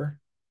Yoder,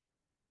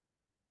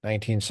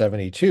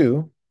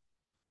 1972,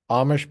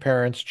 Amish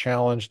parents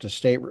challenged a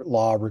state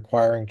law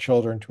requiring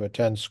children to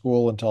attend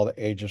school until the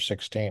age of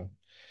 16.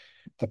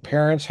 The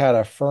parents had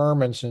a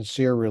firm and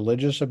sincere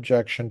religious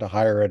objection to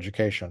higher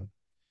education.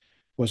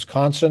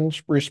 Wisconsin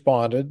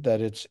responded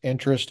that its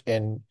interest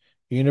in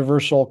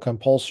universal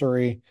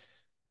compulsory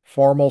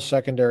formal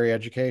secondary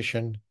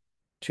education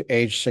to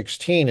age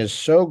 16 is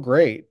so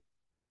great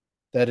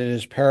that it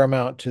is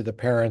paramount to the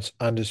parents'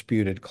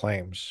 undisputed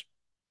claims.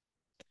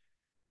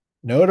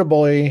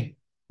 Notably,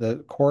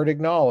 the court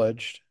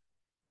acknowledged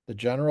the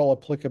general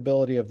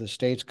applicability of the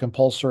state's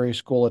compulsory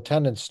school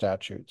attendance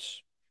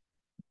statutes.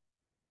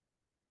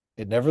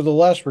 It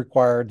nevertheless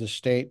required the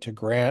state to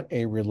grant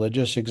a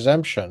religious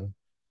exemption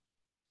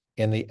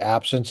in the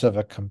absence of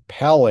a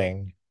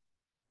compelling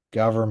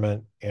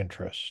government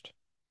interest.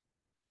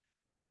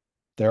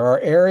 There are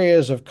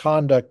areas of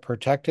conduct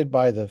protected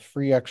by the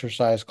Free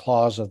Exercise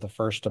Clause of the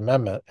First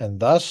Amendment, and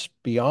thus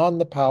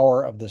beyond the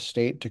power of the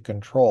state to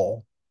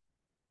control,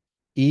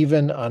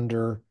 even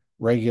under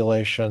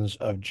regulations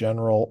of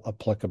general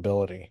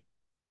applicability.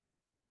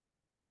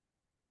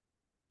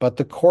 But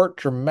the court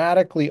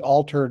dramatically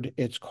altered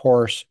its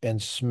course in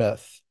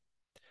Smith,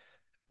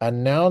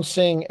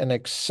 announcing an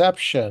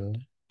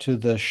exception to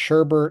the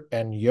Sherbert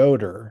and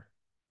Yoder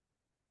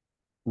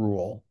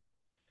rule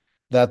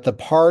that the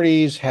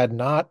parties had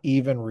not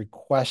even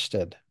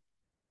requested,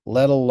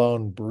 let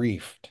alone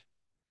briefed.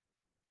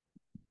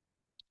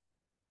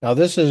 Now,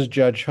 this is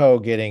Judge Ho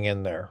getting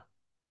in there.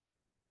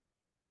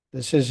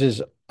 This is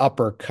his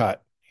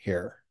uppercut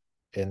here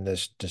in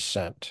this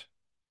dissent.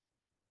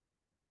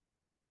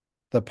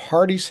 The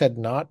parties had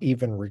not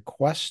even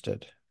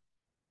requested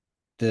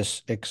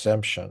this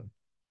exception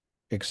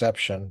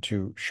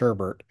to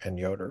Sherbert and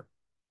Yoder.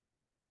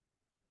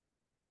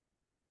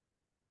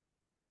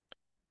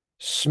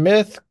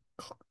 Smith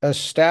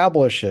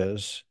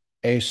establishes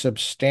a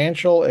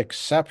substantial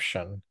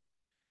exception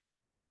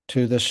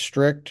to the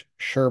strict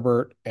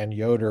Sherbert and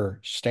Yoder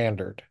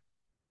standard.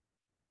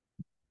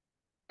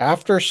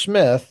 After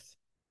Smith,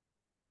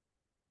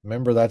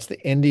 remember that's the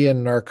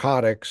Indian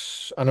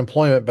narcotics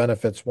unemployment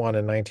benefits one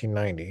in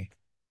 1990,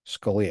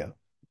 Scalia.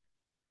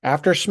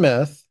 After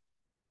Smith,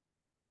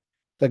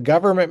 the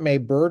government may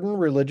burden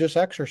religious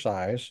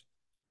exercise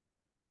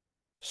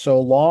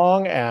so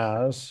long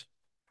as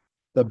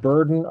the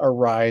burden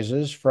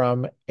arises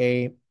from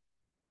a,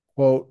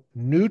 quote,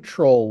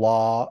 neutral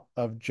law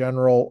of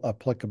general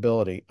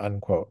applicability,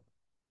 unquote.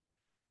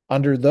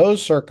 Under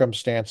those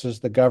circumstances,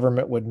 the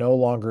government would no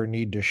longer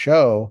need to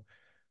show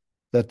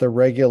that the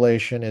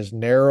regulation is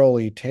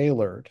narrowly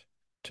tailored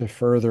to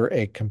further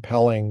a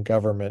compelling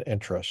government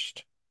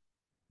interest.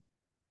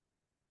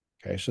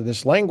 Okay, so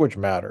this language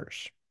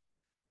matters.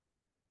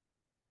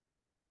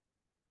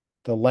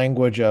 The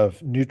language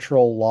of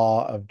neutral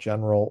law of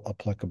general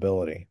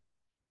applicability.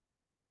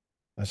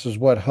 This is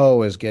what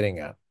Ho is getting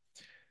at.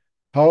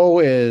 Ho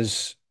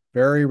is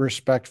very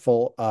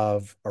respectful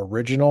of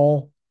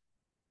original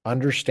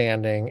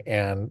understanding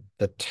and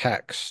the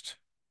text,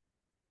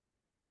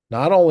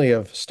 not only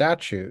of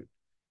statute,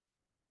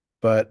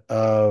 but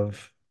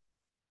of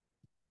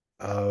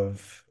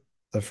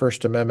the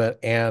First Amendment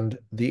and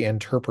the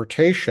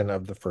interpretation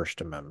of the First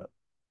Amendment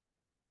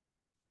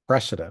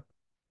precedent.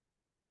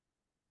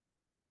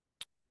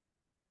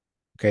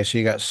 Okay, so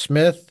you got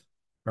Smith,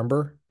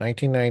 remember,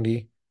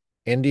 1990,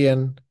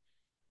 Indian,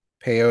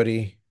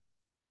 peyote,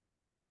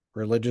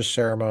 religious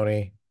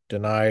ceremony,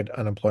 denied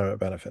unemployment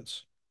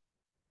benefits.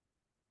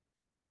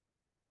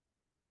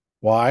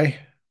 Why?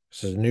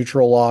 This is a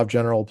neutral law of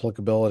general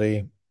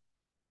applicability.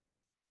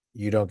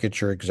 You don't get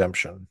your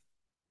exemption.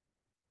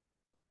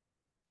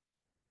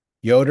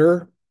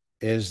 Yoder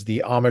is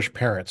the Amish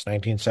parents,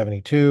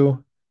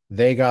 1972.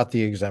 They got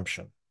the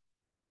exemption.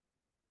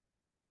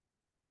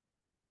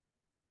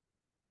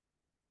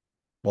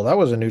 Well, that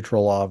was a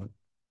neutral law of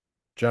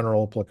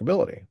general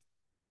applicability.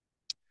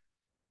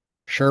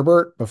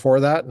 Sherbert,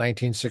 before that,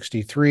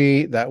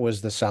 1963, that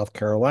was the South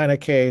Carolina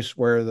case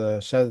where the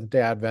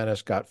Seventh-day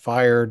Adventist got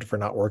fired for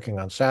not working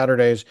on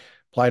Saturdays,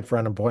 applied for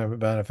unemployment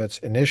benefits.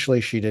 Initially,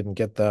 she didn't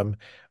get them,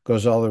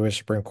 goes all the way to the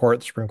Supreme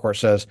Court. The Supreme Court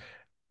says,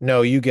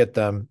 no, you get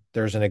them.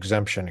 There's an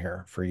exemption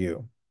here for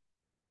you.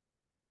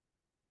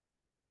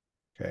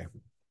 Okay.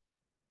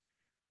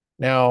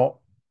 Now,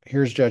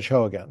 here's Judge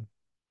Ho again.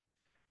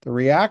 The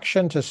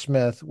reaction to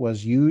Smith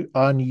was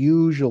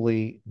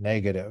unusually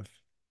negative.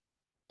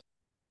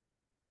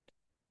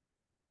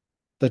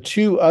 The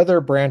two other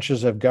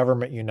branches of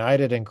government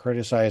united in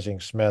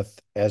criticizing Smith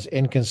as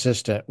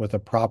inconsistent with a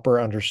proper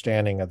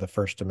understanding of the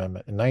First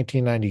Amendment. In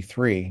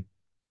 1993,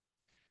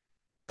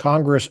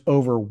 Congress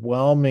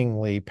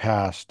overwhelmingly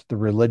passed the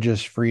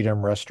Religious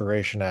Freedom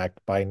Restoration Act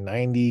by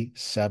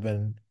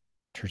 97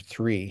 to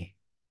 3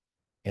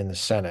 in the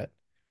Senate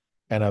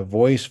and a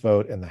voice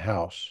vote in the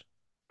House.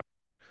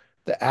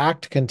 The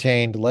act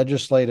contained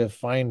legislative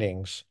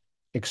findings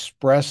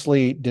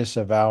expressly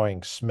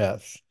disavowing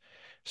Smith,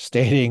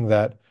 stating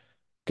that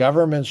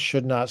governments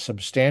should not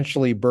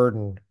substantially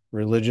burden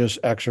religious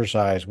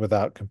exercise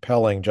without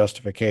compelling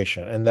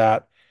justification, and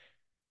that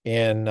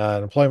in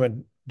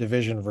Employment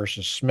Division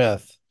versus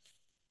Smith,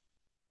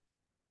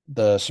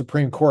 the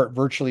Supreme Court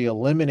virtually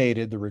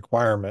eliminated the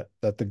requirement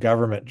that the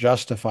government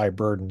justify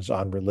burdens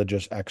on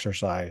religious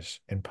exercise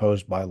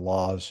imposed by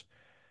laws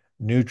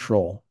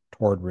neutral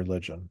toward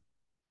religion.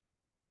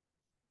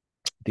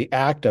 The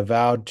act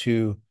avowed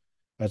to,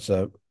 that's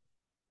a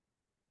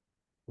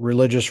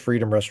Religious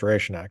Freedom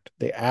Restoration Act.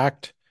 The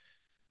act,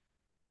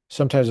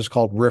 sometimes it's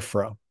called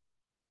RFRA.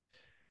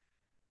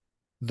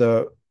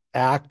 The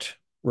act,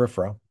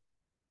 RFRA,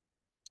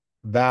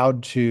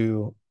 vowed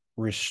to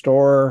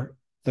restore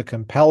the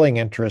compelling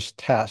interest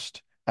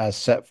test as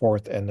set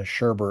forth in the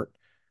Sherbert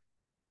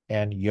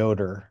and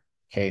Yoder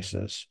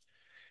cases,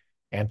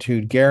 and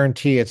to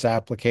guarantee its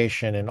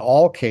application in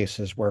all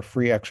cases where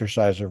free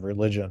exercise of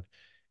religion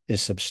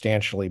is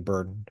substantially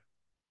burdened.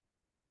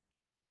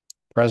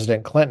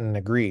 President Clinton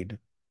agreed.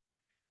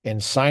 In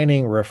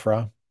signing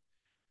RFRA,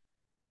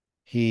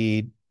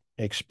 he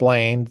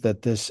explained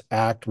that this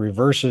act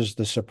reverses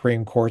the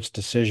Supreme Court's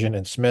decision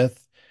in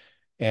Smith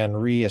and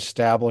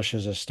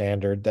reestablishes a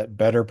standard that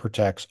better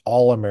protects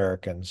all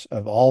Americans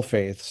of all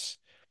faiths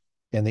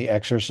in the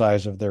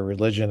exercise of their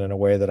religion in a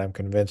way that I'm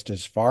convinced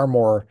is far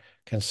more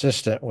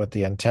consistent with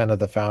the intent of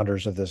the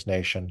founders of this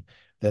nation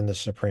than the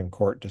Supreme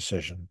Court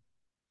decision,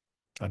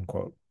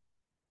 unquote.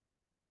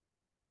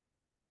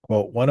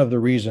 Quote, one of the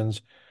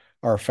reasons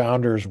our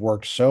founders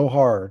worked so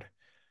hard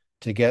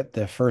to get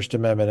the First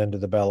Amendment into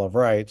the Bill of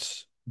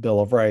Rights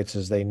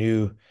is they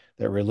knew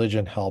that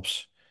religion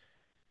helps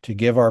to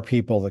give our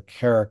people the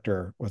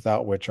character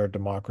without which our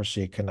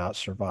democracy cannot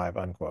survive,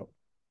 unquote.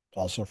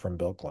 Also from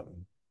Bill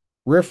Clinton.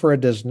 RFRA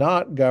does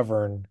not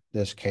govern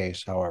this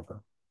case,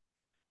 however.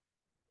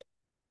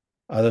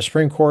 The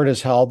Supreme Court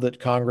has held that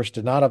Congress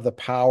did not have the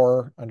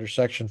power under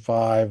Section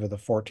 5 of the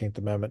 14th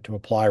Amendment to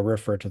apply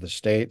RFRA to the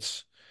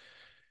states.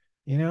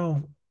 You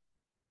know,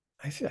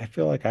 I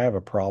feel like I have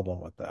a problem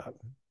with that,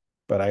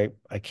 but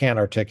I can't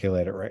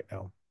articulate it right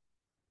now.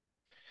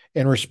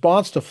 In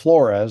response to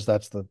Flores,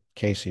 that's the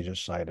case he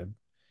just cited,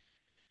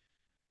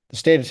 the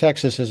state of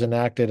Texas has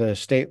enacted a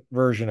state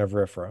version of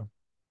RFRA.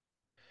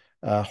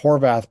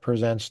 Horvath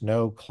presents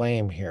no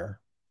claim here.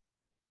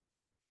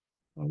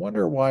 I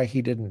wonder why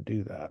he didn't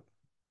do that.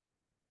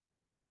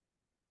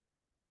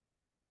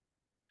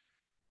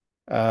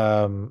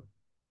 Um,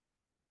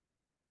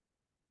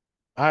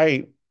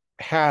 I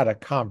had a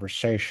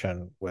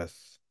conversation with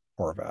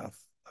Horvath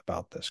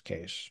about this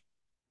case.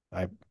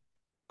 I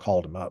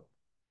called him up,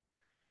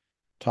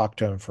 talked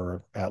to him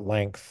for at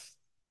length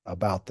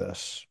about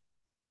this.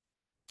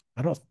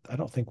 I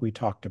don't think we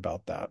talked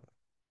about that.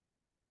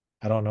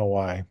 I don't know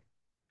why.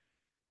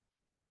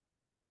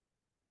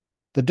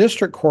 The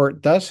district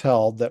court thus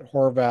held that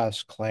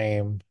Horvath's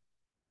claim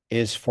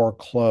is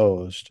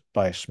foreclosed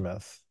by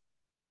Smith.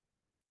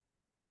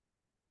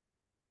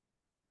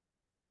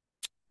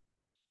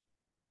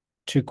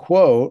 To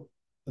quote,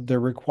 the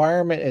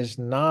requirement is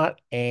not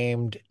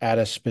aimed at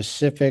a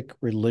specific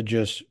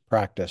religious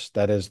practice.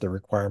 That is the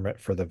requirement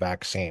for the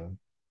vaccine,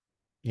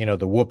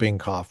 the whooping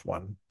cough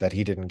one that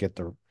he didn't get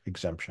the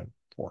exemption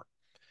for.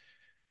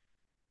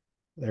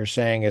 They're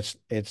saying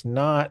it's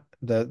not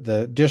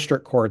the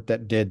district court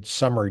that did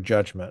summary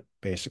judgment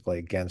basically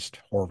against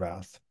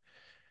Horvath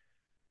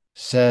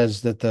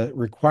says that the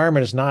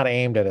requirement is not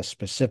aimed at a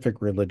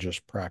specific religious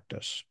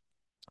practice.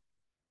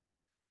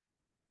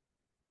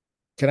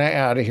 Can I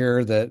add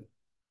here that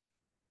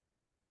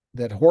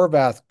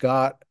Horvath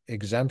got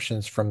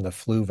exemptions from the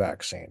flu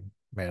vaccine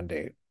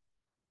mandate?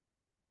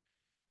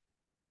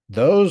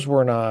 Those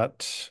were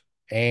not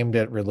aimed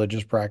at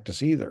religious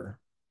practice either.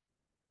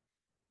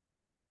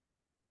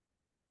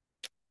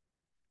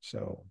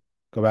 So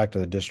go back to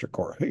the district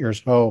court.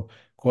 Here's Ho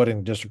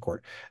quoting district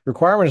court. The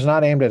requirement is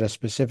not aimed at a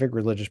specific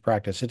religious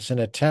practice. It's an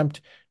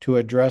attempt to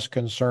address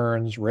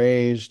concerns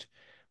raised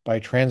by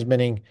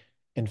transmitting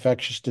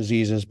infectious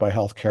diseases by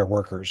healthcare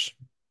workers.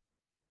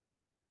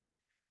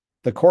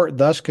 The court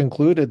thus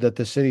concluded that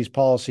the city's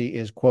policy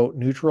is, quote,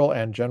 neutral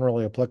and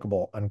generally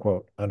applicable,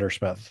 unquote, under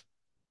Smith.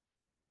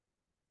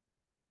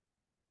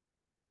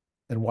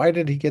 Then why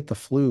did he get the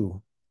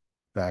flu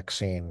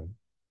vaccine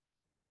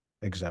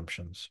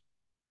exemptions?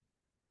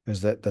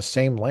 Is that the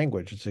same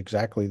language? It's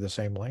exactly the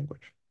same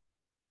language.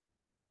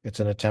 It's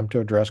an attempt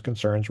to address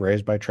concerns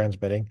raised by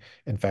transmitting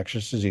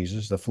infectious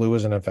diseases. The flu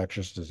is an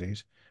infectious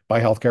disease by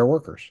healthcare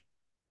workers.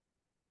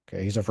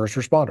 Okay, he's a first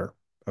responder.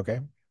 Okay,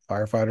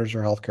 firefighters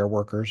are healthcare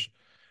workers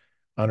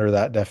under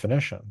that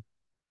definition.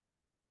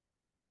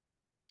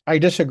 I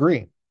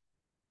disagree,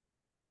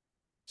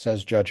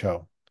 says Judge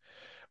Ho,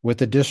 with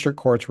the district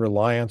court's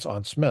reliance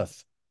on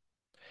Smith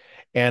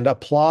and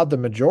applaud the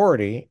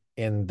majority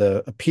in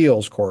the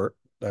appeals court,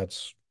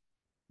 that's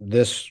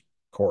this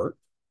court,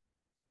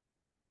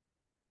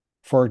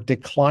 for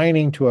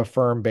declining to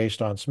affirm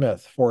based on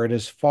Smith, for it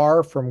is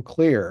far from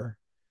clear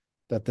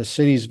that the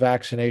city's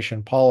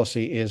vaccination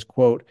policy is,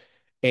 quote,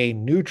 a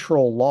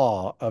neutral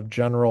law of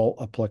general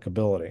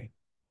applicability,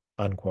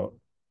 unquote.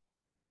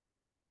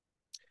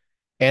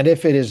 And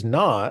if it is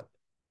not,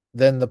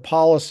 then the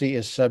policy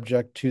is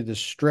subject to the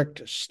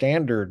strict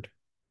standard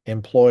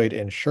employed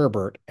in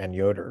Sherbert and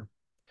Yoder.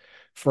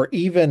 For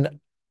even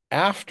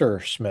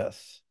after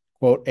Smith,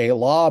 quote, a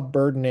law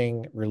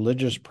burdening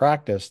religious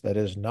practice that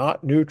is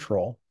not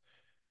neutral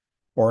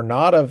or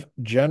not of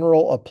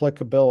general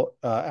applicable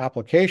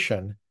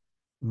application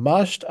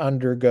must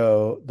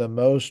undergo the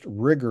most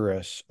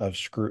rigorous of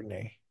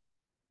scrutiny.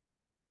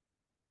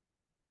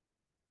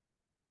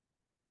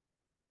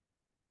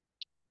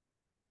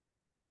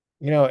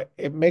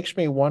 It makes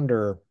me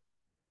wonder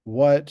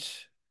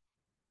what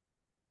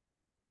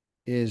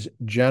is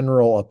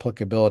general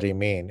applicability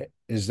mean?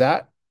 Does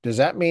that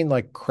mean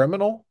like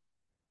criminal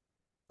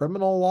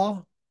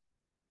law?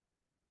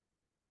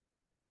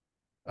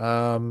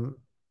 Um,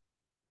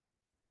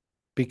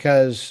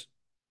 because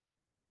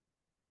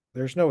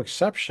there's no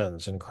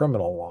exceptions in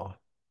criminal law.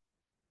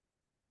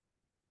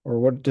 Or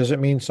what does it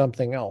mean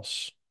something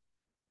else?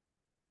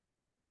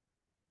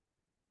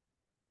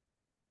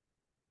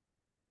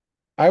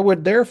 I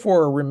would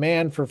therefore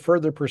remand for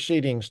further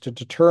proceedings to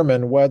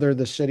determine whether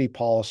the city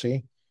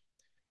policy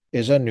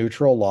is a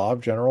neutral law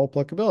of general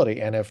applicability,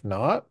 and if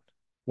not,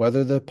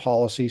 whether the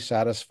policy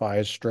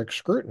satisfies strict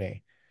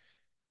scrutiny.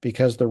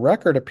 because the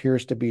record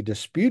appears to be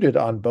disputed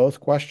on both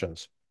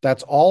questions.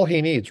 That's all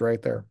he needs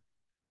right there.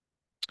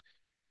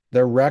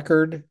 The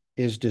record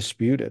is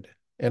disputed.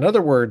 In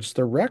other words,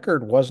 the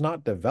record was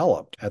not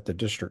developed at the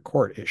district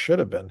court. It should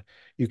have been.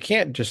 You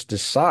can't just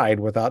decide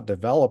without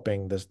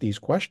developing these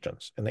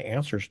questions and the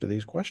answers to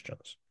these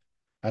questions.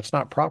 That's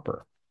not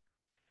proper.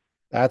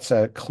 That's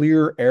a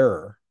clear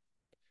error.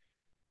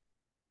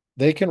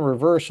 They can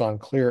reverse on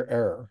clear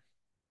error.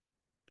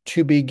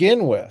 To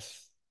begin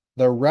with,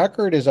 the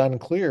record is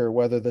unclear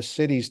whether the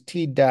city's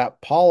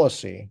Tdap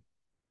policy,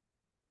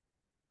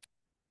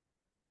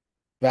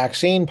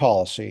 vaccine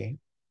policy,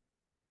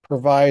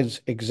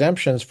 provides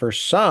exemptions for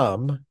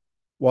some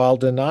while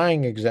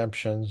denying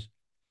exemptions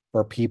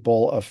for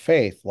people of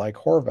faith like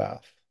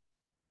Horvath.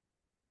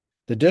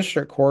 The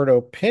district court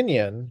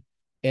opinion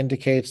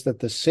indicates that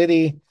the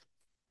city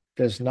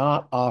does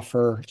not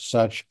offer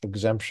such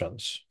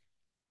exemptions,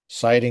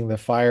 citing the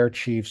fire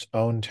chief's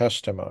own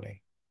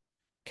testimony.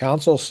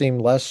 Counsel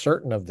seemed less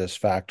certain of this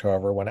fact,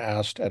 however, when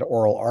asked at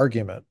oral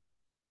argument.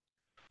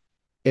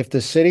 If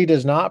the city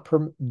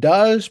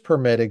does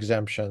permit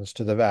exemptions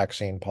to the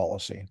vaccine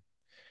policy,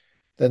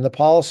 then the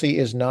policy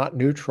is not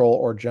neutral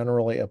or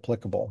generally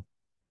applicable.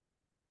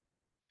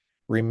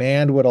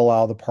 Remand would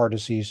allow the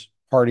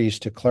parties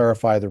to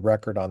clarify the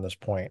record on this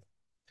point.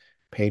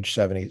 Page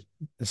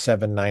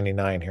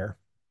 799 here.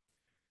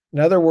 In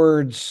other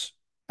words,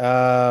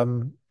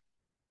 Judge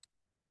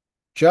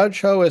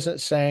Ho isn't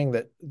saying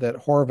that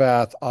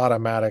Horvath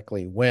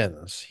automatically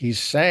wins. He's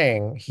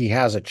saying he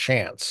has a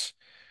chance.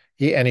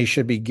 He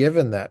should be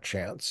given that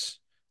chance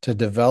to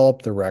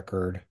develop the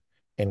record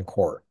in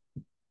court.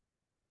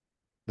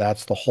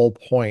 That's the whole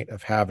point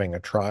of having a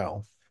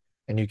trial.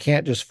 And you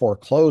can't just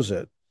foreclose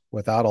it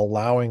without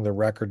allowing the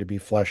record to be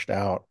fleshed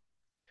out,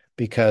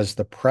 because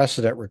the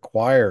precedent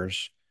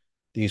requires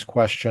these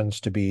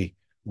questions to be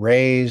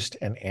raised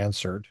and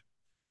answered,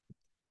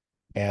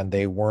 and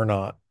they were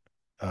not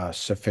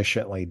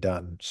sufficiently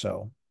done.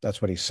 So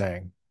that's what he's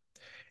saying.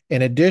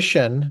 In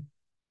addition,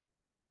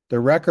 the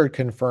record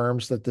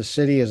confirms that the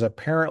city is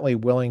apparently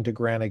willing to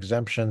grant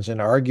exemptions in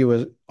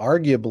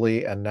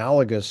arguably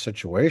analogous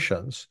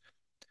situations,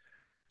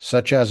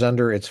 such as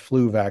under its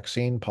flu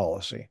vaccine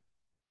policy.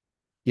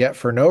 Yet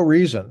for no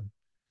reason,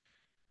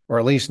 or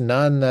at least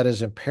none that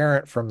is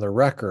apparent from the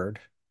record,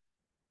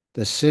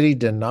 the city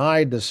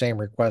denied the same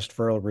request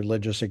for a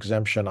religious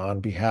exemption on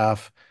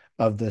behalf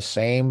of the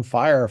same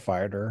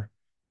firefighter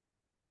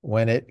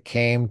when it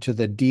came to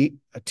the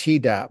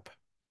Tdap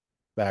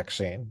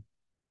vaccine.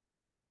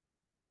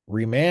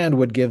 Remand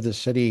would give the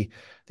city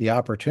the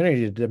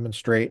opportunity to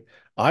demonstrate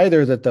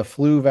either that the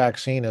flu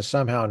vaccine is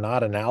somehow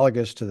not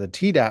analogous to the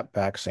Tdap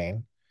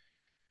vaccine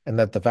and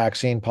that the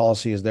vaccine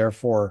policy is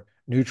therefore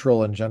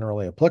neutral and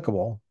generally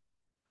applicable,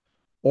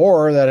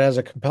 or that it has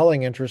a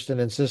compelling interest in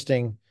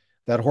insisting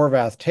that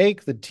Horvath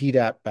take the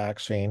Tdap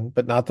vaccine,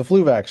 but not the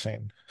flu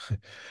vaccine,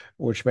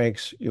 which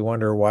makes you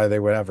wonder why they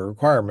would have a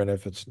requirement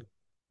if it's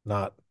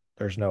not,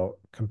 there's no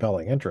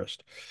compelling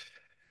interest.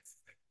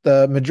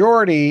 The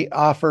majority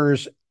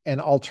offers an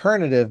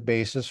alternative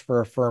basis for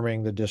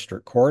affirming the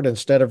district court.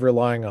 Instead of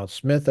relying on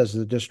Smith as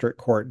the district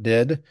court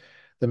did,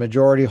 the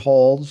majority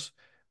holds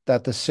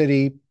that the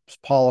city's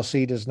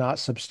policy does not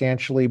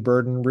substantially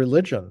burden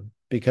religion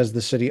because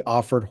the city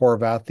offered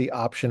Horvath the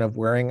option of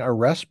wearing a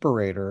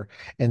respirator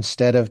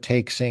instead of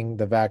taking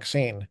the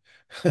vaccine.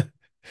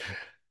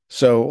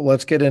 So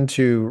let's get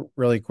into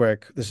really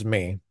quick. This is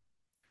me.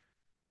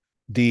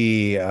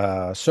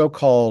 The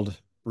so-called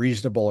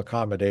reasonable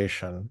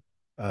accommodation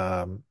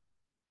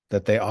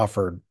that they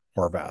offered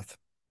Horvath.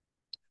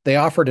 They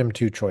offered him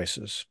two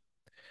choices.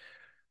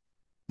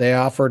 They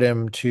offered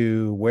him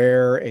to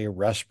wear a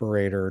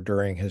respirator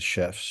during his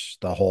shifts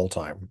the whole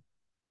time.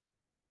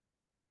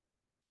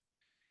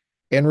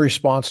 In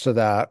response to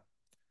that,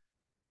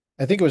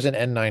 I think it was an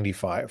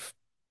N95.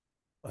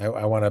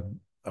 I want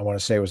to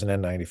say it was an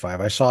N95.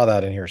 I saw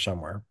that in here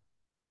somewhere.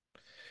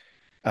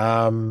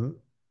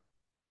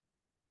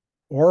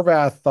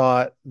 Horvath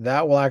thought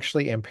that will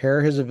actually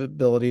impair his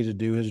ability to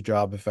do his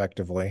job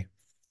effectively.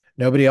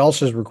 Nobody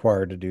else is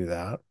required to do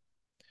that.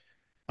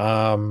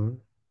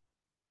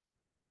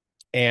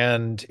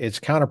 And it's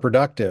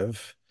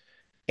counterproductive.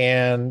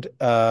 And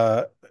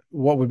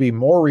what would be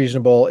more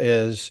reasonable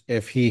is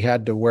if he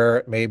had to wear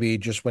it maybe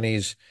just when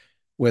he's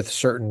with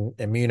certain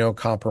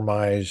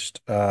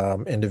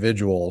immunocompromised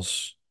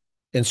individuals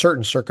in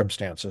certain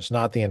circumstances,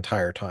 not the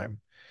entire time.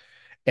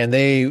 And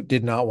they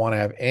did not want to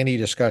have any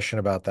discussion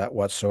about that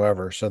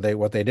whatsoever. So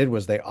what they did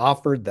was they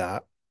offered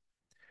that,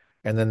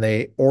 and then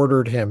they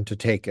ordered him to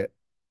take it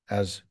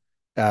as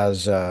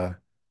an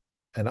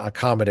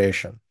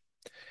accommodation.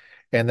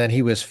 And then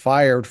he was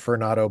fired for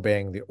not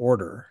obeying the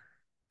order.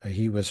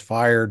 He was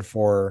fired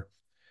for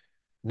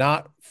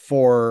not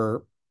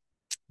for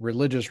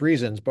religious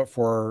reasons, but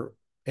for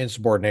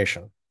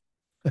insubordination.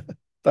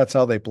 That's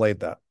how they played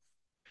that.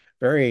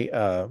 Very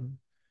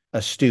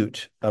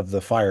astute of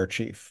the fire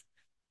chief.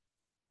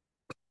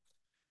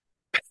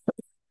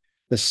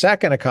 The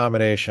second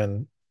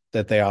accommodation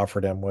that they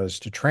offered him was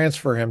to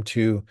transfer him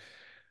to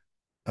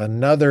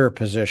another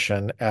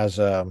position as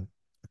a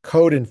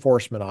code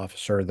enforcement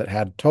officer that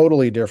had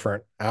totally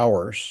different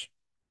hours,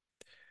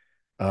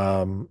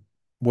 um,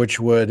 which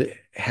would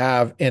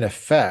have, in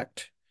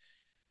effect,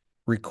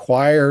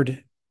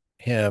 required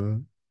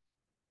him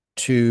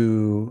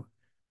to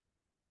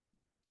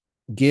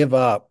give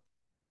up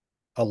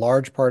a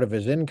large part of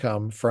his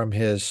income from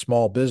his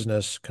small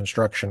business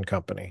construction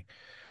company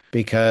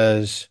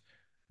because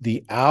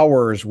the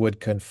hours would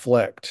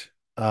conflict.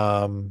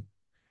 As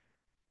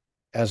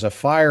a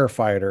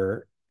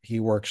firefighter, he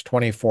works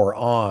 24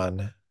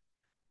 on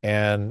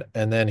and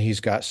then he's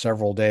got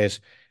several days.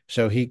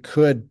 So he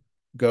could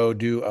go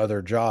do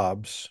other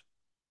jobs.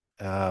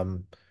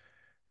 Um,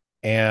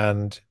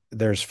 and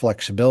there's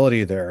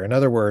flexibility there. In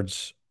other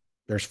words,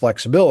 there's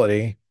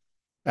flexibility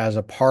as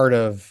a part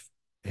of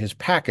his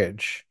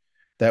package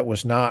that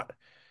was not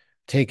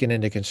taken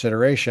into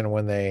consideration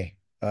when they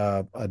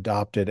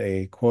adopted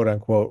a quote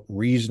unquote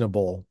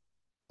reasonable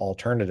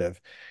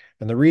alternative.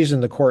 And the reason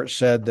the court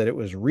said that it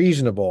was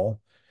reasonable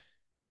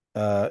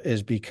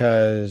is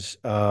because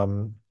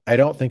I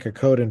don't think a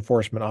code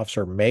enforcement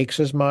officer makes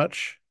as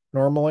much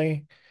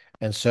normally.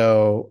 And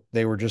so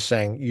they were just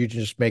saying, you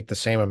just make the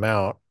same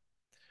amount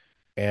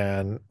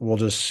and we'll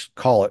just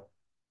call it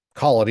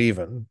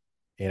even,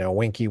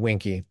 winky,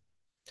 winky.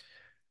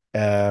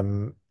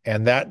 And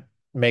that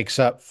makes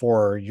up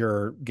for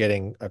your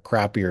getting a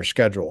crappier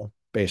schedule,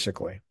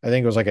 basically. I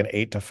think it was like an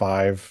 8 to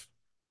 5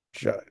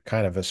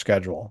 kind of a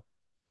schedule,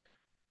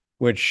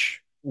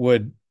 which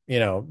would,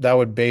 that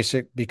would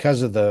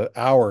because of the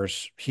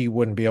hours, he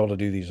wouldn't be able to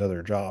do these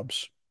other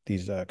jobs,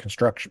 these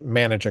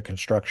manage a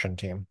construction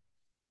team.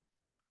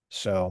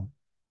 So,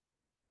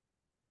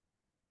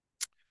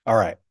 all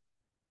right.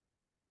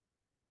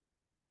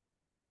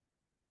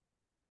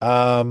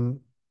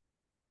 Um,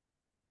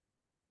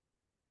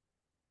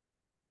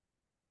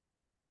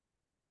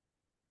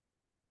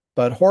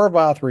 but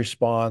Horvath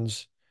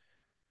responds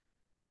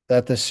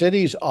that the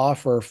city's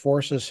offer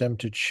forces him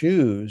to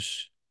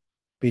choose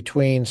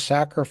between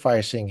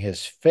sacrificing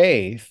his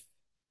faith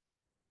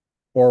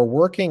or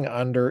working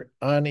under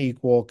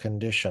unequal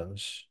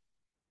conditions.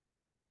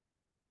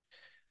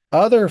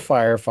 Other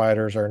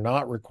firefighters are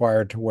not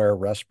required to wear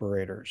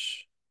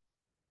respirators.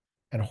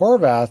 And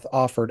Horvath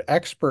offered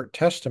expert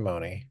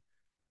testimony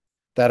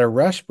that a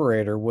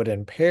respirator would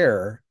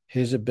impair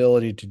his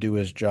ability to do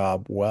his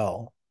job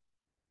well.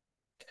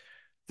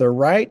 The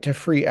right to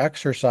free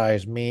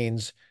exercise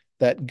means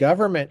that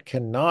government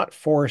cannot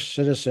force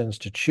citizens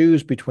to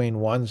choose between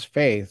one's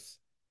faith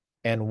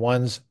and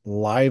one's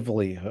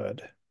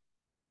livelihood.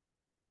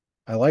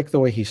 I like the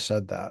way he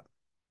said that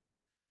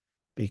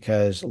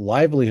because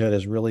livelihood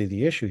is really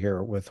the issue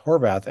here with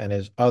Horvath and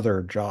his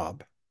other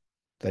job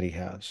that he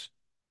has,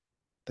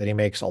 that he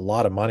makes a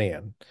lot of money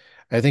in.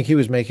 I think he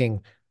was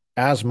making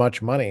as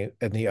much money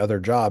in the other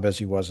job as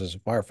he was as a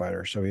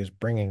firefighter. So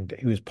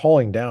he was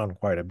pulling down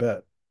quite a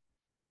bit.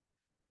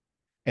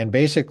 And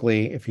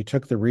basically, if he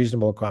took the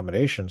reasonable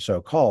accommodation,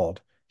 so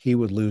called, he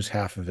would lose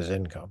half of his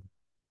income.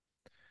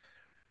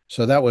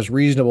 So that was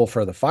reasonable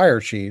for the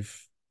fire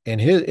chief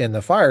in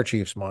the fire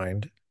chief's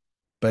mind,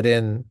 but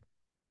in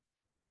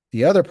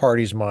the other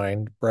party's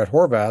mind, Brett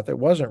Horvath, it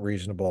wasn't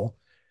reasonable.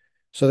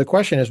 So the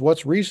question is,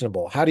 what's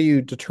reasonable? How do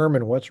you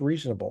determine what's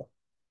reasonable?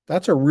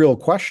 That's a real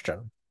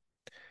question.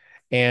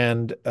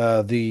 And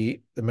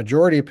the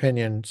majority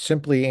opinion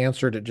simply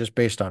answered it just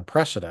based on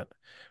precedent,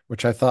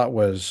 which I thought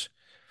was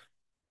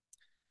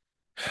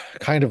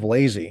kind of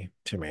lazy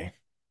to me.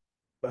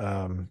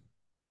 Um,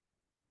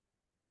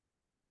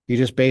 you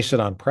just base it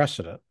on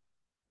precedent.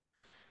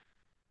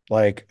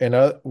 Like,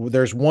 and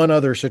there's one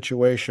other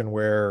situation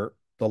where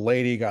the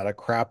lady got a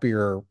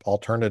crappier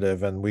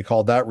alternative, and we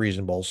called that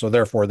reasonable. So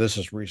therefore, this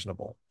is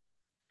reasonable.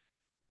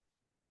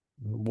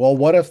 Well,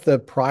 what if the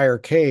prior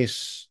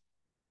case,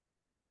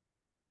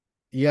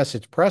 yes,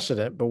 it's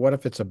precedent, but what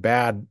if it's a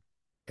bad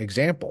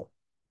example?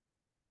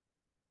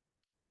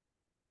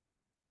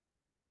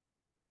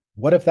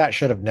 What if that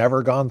should have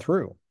never gone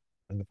through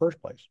in the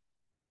first place?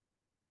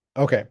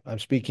 Okay, I'm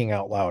speaking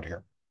out loud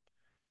here.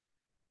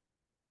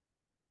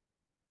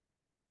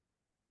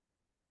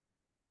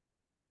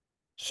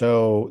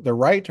 So, the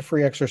right to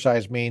free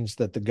exercise means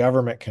that the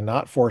government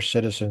cannot force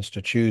citizens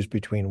to choose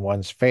between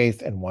one's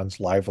faith and one's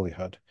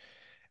livelihood,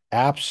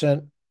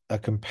 absent a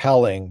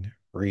compelling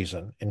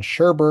reason. In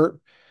Sherbert,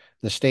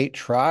 the state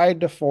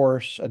tried to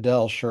force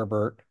Adele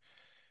Sherbert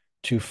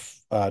to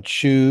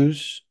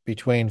choose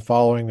between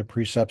following the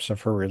precepts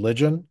of her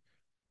religion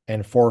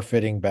and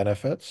forfeiting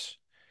benefits,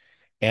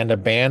 and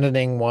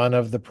abandoning one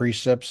of the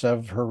precepts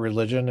of her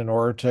religion in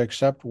order to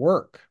accept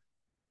work.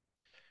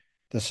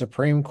 The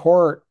Supreme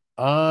Court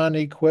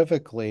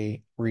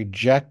unequivocally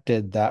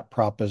rejected that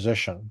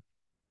proposition.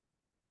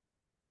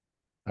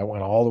 I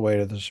went all the way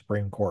to the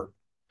Supreme Court.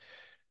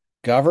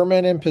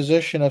 Government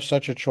imposition of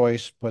such a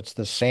choice puts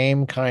the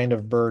same kind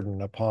of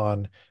burden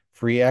upon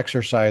free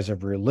exercise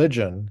of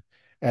religion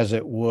as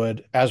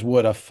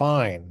would a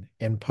fine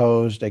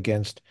imposed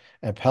against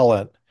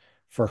appellant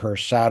for her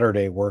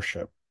Saturday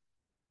worship.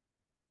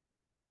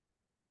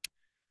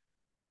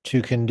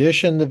 To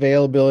condition the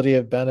availability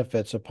of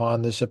benefits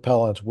upon this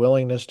appellant's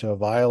willingness to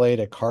violate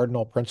a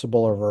cardinal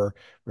principle of her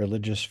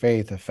religious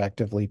faith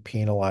effectively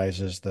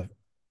penalizes the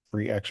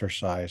free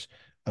exercise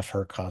of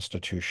her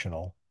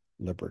constitutional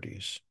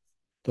liberties.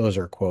 Those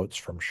are quotes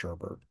from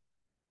Sherbert.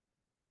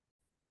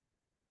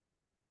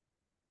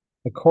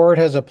 The court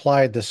has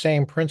applied the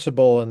same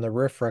principle in the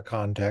RFRA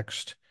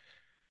context,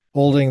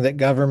 holding that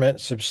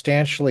government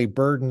substantially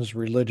burdens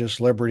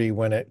religious liberty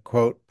when it,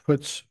 quote,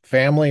 puts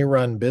family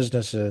run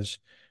businesses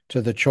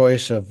to the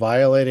choice of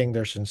violating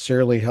their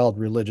sincerely held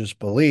religious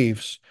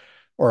beliefs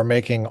or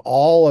making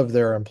all of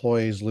their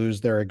employees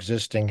lose their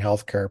existing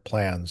health care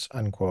plans,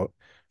 unquote,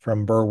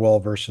 from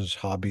Burwell versus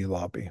Hobby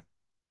Lobby.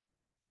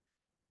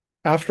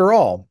 After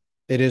all,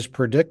 it is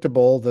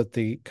predictable that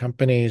the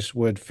companies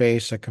would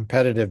face a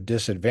competitive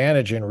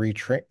disadvantage in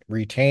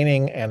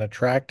retaining and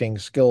attracting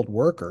skilled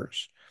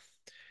workers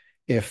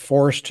if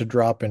forced to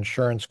drop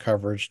insurance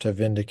coverage to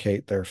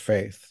vindicate their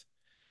faith.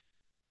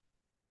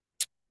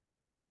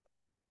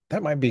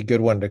 That might be a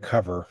good one to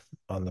cover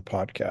on the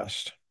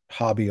podcast.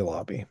 Hobby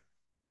Lobby.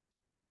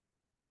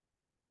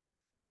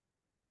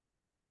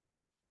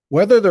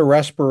 Whether the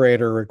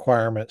respirator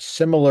requirement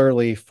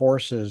similarly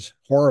forces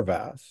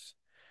Horvath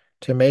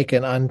to make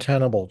an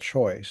untenable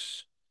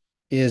choice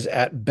is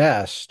at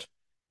best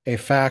a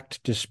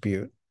fact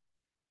dispute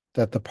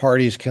that the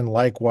parties can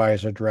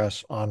likewise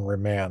address on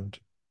remand.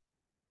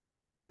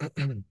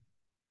 In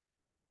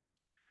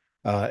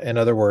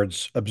other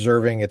words,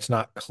 observing it's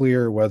not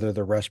clear whether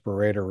the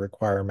respirator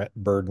requirement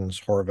burdens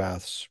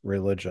Horvath's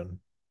religion.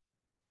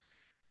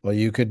 Well,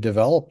 you could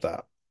develop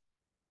that.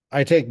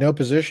 I take no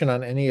position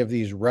on any of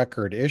these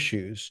record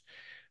issues.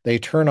 They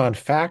turn on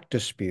fact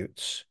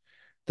disputes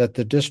that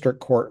the district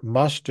court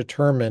must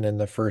determine in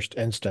the first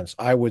instance.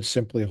 I would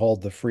simply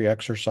hold the free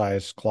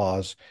exercise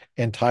clause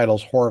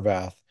entitles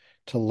Horvath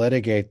to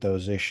litigate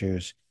those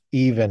issues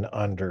even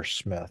under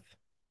Smith.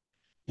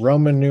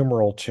 Roman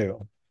numeral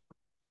 2.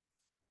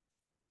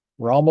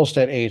 We're almost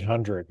at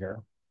 800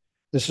 here.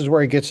 This is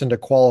where he gets into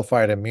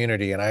qualified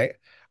immunity, and I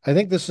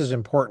think this is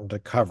important to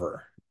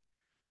cover.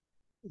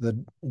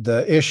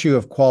 The issue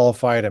of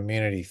qualified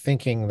immunity,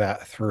 thinking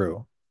that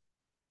through.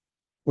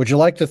 Would you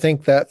like to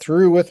think that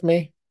through with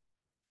me?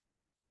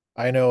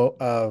 I know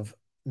of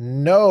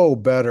no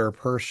better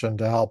person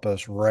to help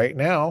us right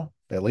now,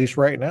 at least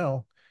right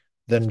now,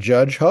 than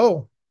Judge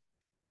Ho.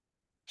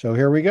 So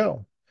here we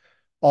go.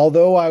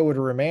 Although I would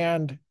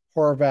remand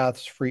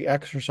Horvath's free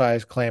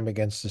exercise claim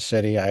against the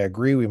city, I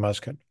agree we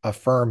must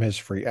affirm his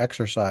free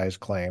exercise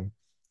claim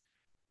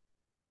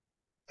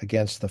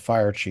against the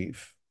fire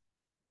chief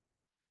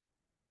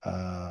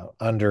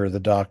under the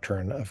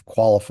doctrine of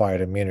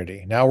qualified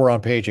immunity. Now we're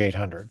on page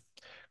 800.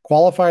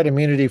 Qualified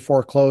immunity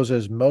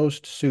forecloses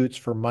most suits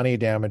for money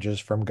damages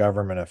from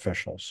government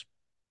officials.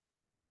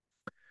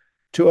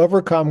 To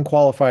overcome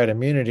qualified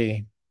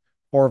immunity,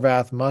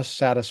 Horvath must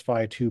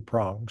satisfy two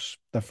prongs.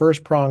 The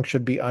first prong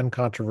should be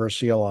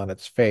uncontroversial on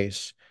its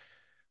face.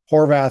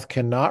 Horvath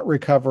cannot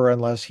recover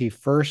unless he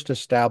first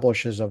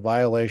establishes a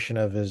violation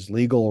of his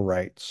legal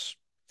rights.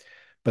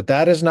 But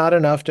that is not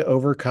enough to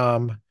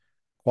overcome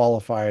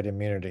qualified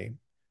immunity.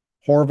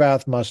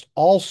 Horvath must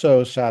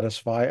also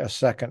satisfy a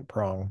second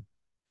prong.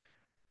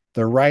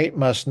 The right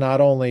must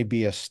not only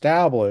be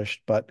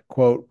established, but,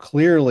 quote,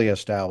 clearly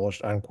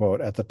established,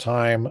 unquote, at the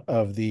time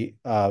of the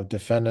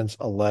defendant's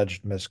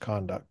alleged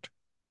misconduct.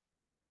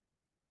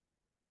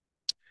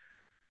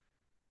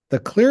 The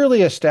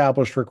clearly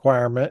established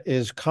requirement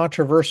is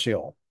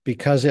controversial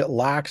because it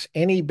lacks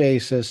any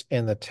basis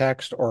in the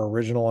text or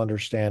original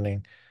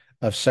understanding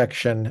of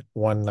Section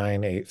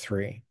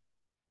 1983.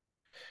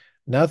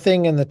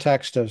 Nothing in the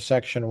text of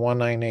Section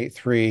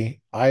 1983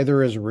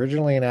 either is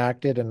originally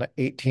enacted in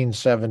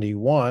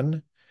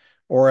 1871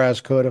 or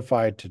as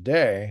codified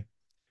today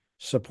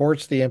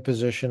supports the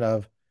imposition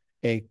of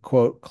a,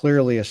 quote,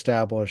 clearly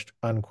established,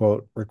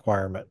 unquote,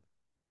 requirement.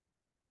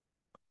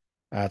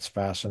 That's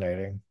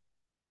fascinating.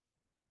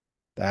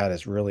 That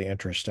is really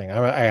interesting.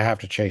 I have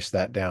to chase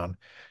that down.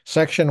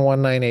 Section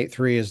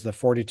 1983 is the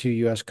 42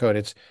 U.S.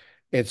 Code.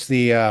 It's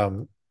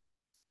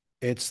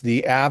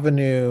the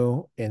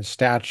avenue in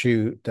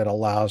statute that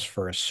allows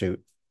for a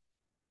suit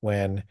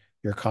when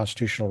your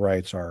constitutional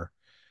rights are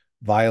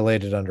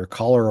violated under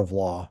color of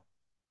law,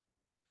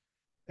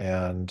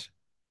 and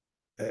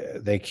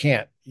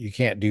you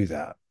can't do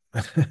that.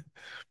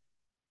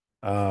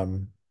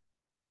 um,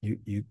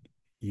 you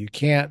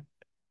can't.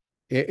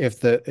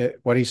 If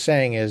what he's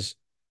saying is,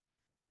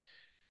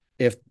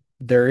 if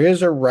there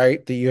is a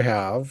right that you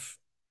have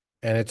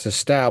and it's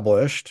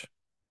established,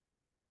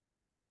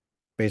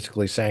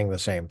 basically saying the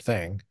same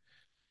thing.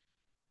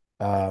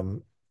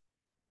 Um,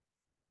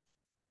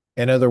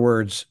 in other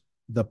words,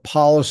 the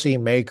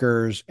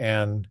policymakers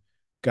and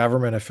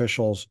government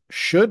officials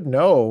should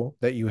know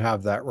that you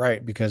have that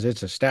right because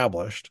it's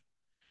established.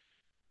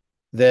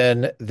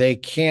 Then they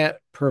can't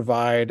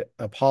provide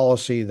a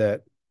policy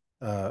that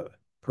uh,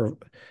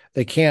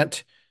 they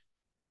can't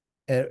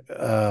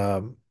uh,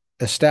 um,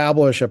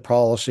 establish a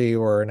policy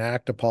or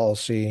enact a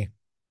policy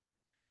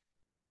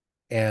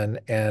and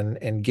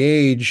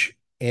engage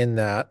in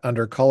that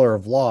under color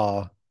of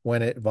law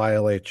when it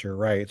violates your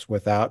rights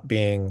without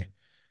being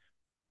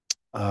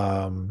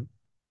um,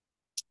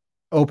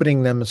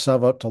 opening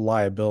themselves up to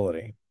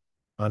liability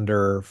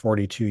under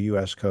 42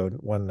 U.S. Code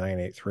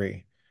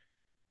 1983.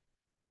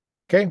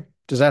 Okay,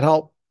 does that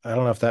help? I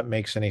don't know if that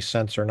makes any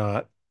sense or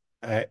not.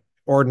 I,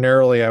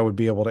 Ordinarily, I would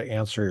be able to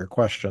answer your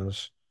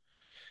questions,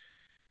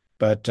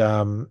 but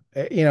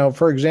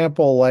for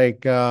example,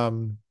 like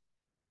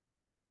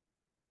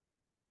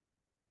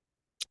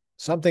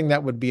something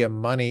that would be a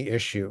money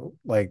issue,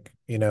 like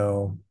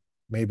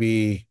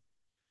maybe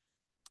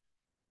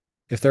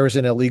if there was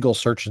an illegal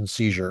search and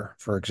seizure,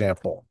 for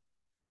example,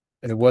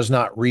 and it was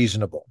not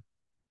reasonable.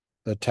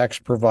 The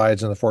text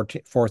provides in the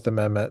Fourth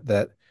Amendment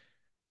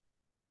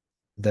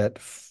that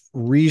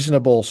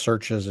reasonable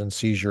searches and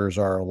seizures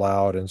are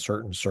allowed in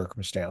certain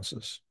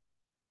circumstances.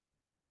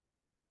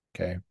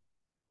 Okay.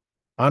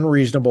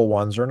 Unreasonable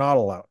ones are not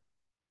allowed.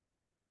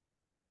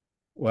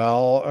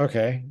 Well,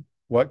 okay.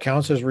 What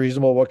counts as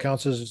reasonable? What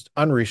counts as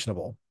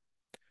unreasonable?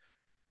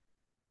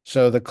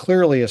 So the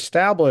clearly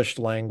established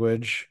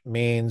language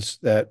means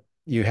that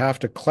you have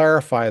to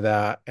clarify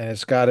that, and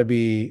it's got to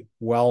be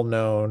well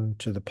known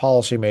to the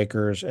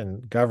policymakers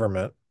and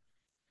government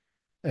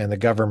and the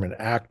government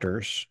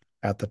actors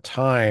at the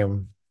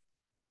time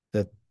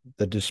that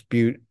the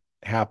dispute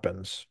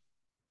happens.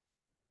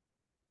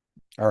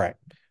 All right.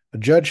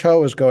 Judge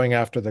Ho is going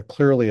after the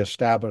clearly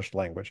established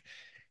language.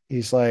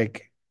 He's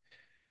like,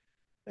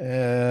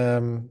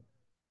 um,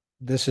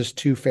 this is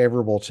too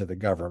favorable to the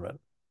government.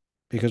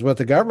 Because what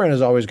the government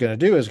is always going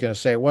to do is going to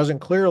say it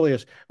wasn't clearly,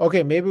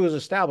 okay, maybe it was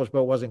established, but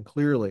it wasn't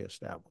clearly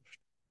established.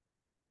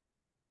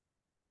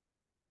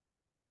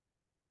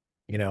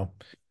 You know,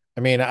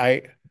 I mean,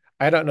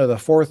 I don't know the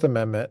Fourth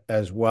Amendment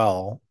as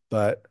well,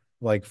 but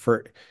like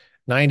for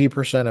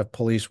 90% of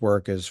police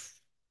work is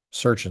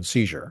search and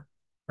seizure,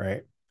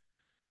 right?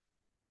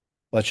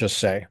 Let's just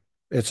say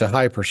it's a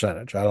high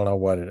percentage. I don't know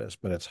what it is,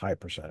 but it's high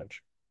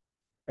percentage.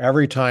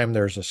 Every time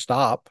there's a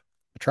stop,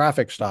 a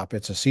traffic stop,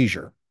 it's a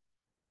seizure,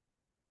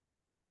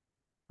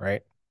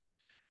 right?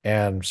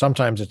 And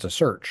sometimes it's a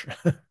search,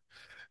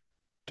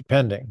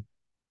 depending.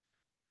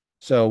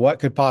 So what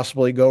could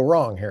possibly go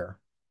wrong here?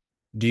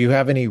 Do you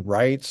have any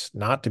rights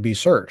not to be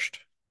searched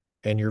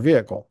in your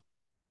vehicle?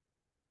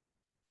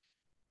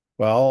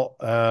 Well,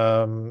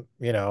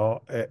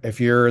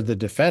 if you're the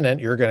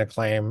defendant, you're going to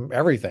claim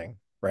everything,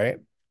 right?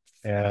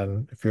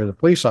 And if you're the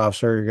police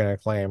officer, you're going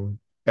to claim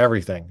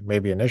everything,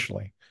 maybe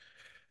initially.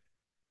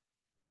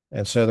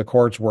 And so the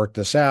courts work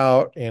this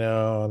out,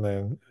 and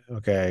then,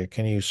 okay,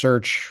 can you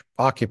search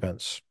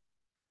occupants,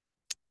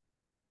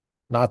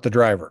 not the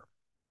driver?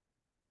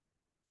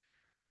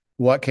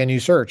 What can you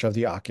search of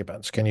the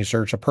occupants? Can you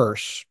search a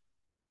purse?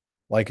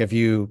 Like can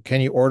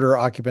you order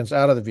occupants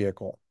out of the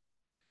vehicle?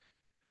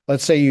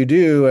 Let's say you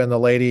do, and the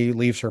lady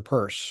leaves her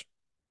purse,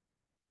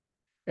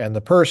 and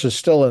the purse is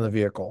still in the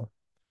vehicle.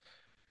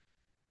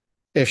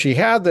 If she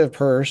had the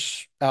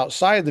purse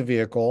outside the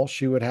vehicle,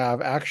 she would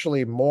have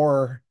actually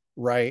more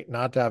right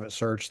not to have it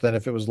searched than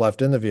if it was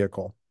left in the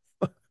vehicle.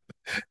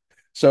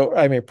 So,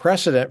 I mean,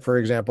 precedent, for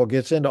example,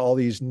 gets into all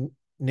these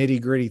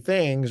nitty gritty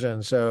things.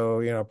 And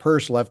so,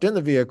 purse left in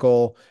the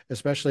vehicle,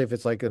 especially if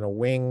it's like in a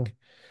wing,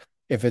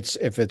 if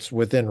it's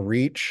within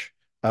reach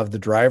of the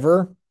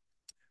driver,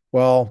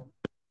 well,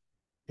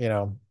 you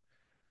know,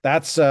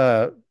 that's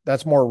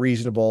more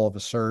reasonable of a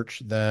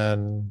search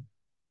than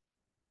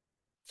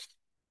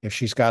if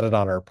she's got it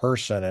on her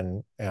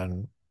person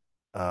and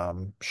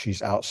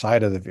she's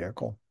outside of the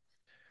vehicle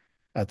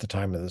at the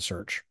time of the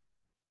search.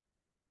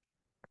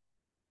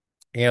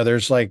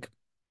 There's like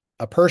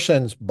a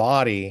person's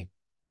body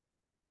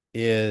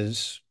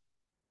is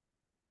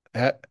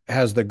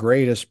has the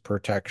greatest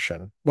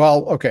protection.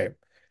 Well, okay,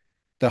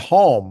 the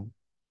home,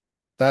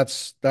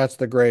 that's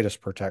the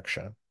greatest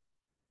protection.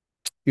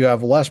 You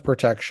have less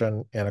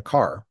protection in a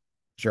car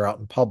because you're out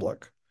in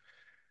public,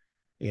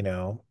 you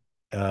know.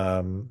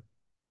 Um,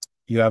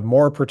 you have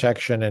more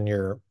protection in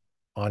your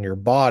on your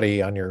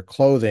body, on your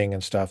clothing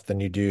and stuff than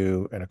you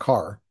do in a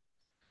car,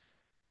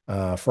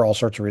 for all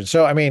sorts of reasons.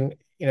 So, I mean,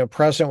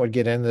 precedent would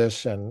get in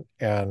this and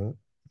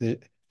the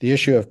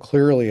issue of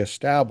clearly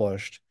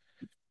established.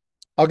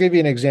 I'll give you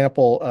an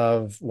example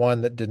of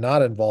one that did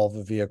not involve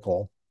a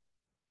vehicle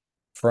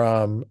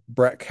from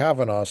Brett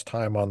Kavanaugh's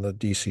time on the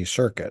DC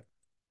circuit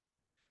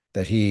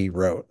that he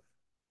wrote.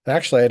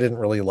 Actually, I didn't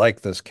really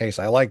like this case.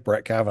 I like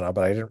Brett Kavanaugh,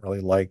 but I didn't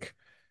really like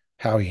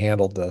how he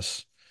handled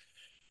this.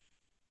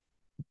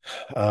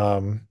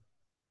 Um,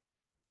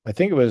 I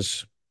think it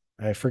was,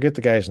 I forget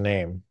the guy's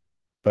name,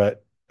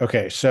 but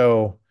okay,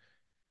 so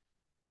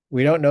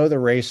we don't know the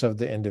race of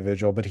the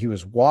individual, but he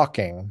was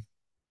walking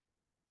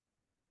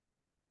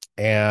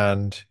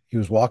and he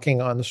was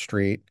walking on the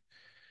street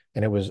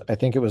and I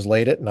think it was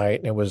late at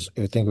night and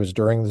I think it was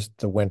during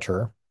the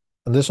winter.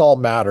 And this all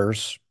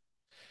matters.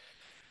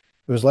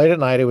 It was late at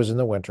night. It was in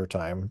the winter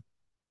time.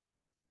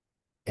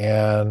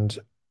 And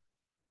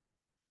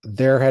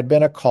there had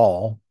been a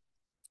call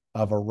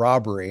of a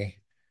robbery,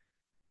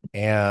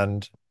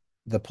 and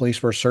the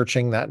police were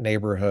searching that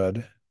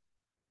neighborhood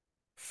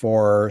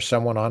for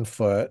someone on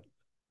foot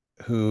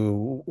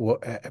who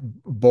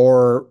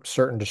bore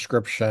certain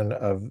description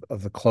of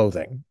the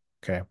clothing.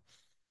 Okay.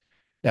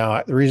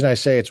 Now, the reason I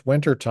say it's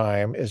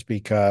wintertime is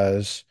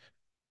because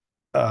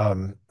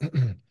um,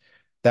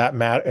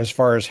 as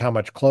far as how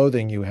much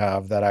clothing you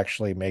have, that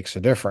actually makes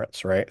a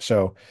difference, right?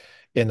 So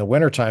in the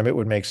wintertime, it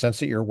would make sense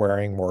that you're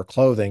wearing more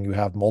clothing. You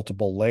have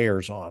multiple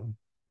layers on,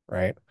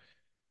 right?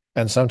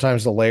 And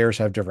sometimes the layers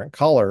have different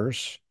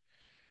colors.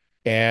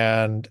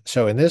 And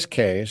so in this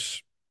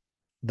case,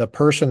 the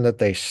person that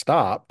they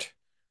stopped,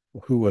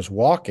 who was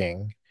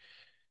walking,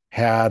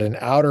 had an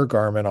outer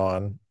garment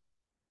on.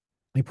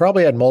 He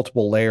probably had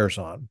multiple layers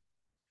on.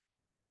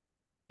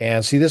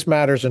 And see, this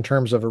matters in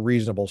terms of a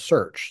reasonable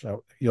search.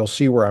 So you'll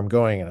see where I'm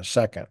going in a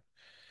second.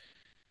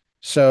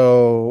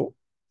 So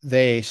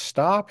they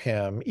stop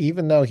him,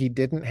 even though he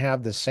didn't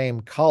have the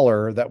same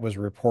color that was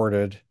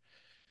reported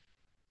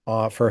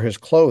for his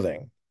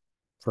clothing,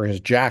 for his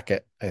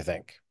jacket, I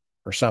think,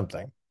 or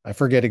something. I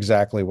forget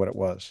exactly what it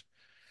was.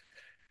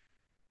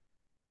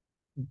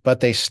 But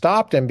they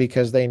stopped him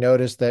because they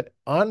noticed that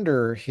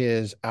under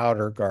his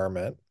outer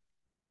garment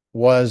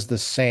was the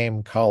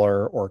same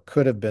color or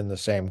could have been the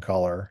same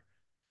color.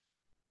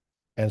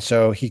 And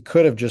so he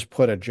could have just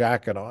put a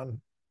jacket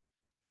on.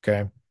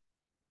 Okay.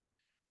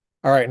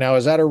 All right. Now,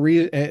 is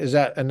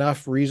that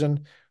enough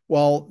reason?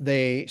 Well,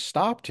 they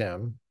stopped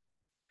him,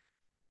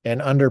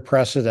 and under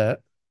precedent,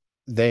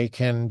 they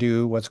can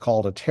do what's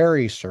called a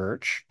Terry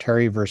search,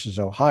 Terry versus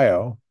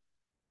Ohio,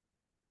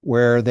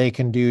 where they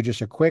can do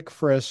just a quick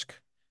frisk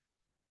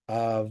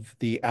of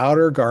the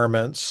outer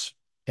garments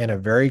in a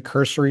very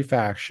cursory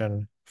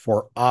fashion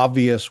for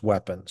obvious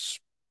weapons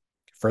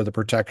for the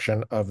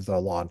protection of the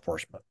law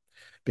enforcement,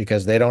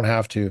 because they don't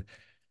have to.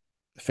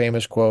 The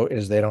famous quote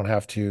is they don't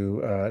have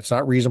to, it's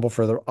not reasonable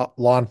for the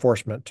law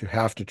enforcement to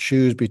have to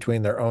choose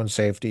between their own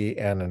safety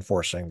and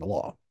enforcing the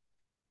law.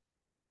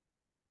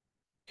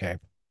 Okay.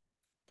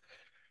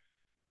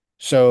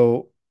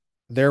 So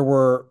there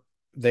were,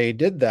 they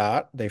did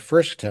that. They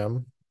frisked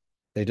him.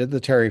 They did the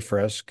Terry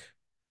frisk,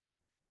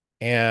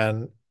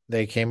 and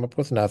they came up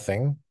with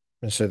nothing.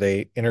 And so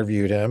they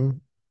interviewed him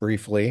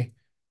briefly,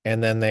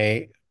 and then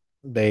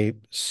they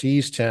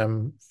seized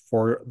him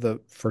for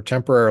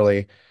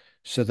temporarily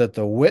so that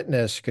the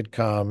witness could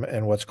come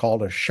and what's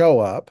called a show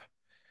up.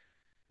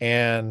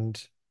 And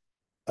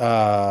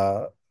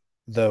uh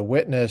the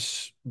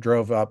witness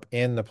drove up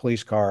in the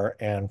police car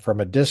and from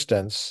a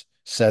distance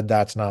said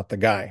that's not the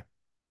guy.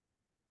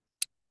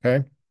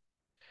 Okay.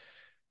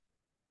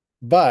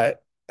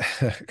 But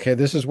okay,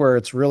 this is where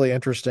it's really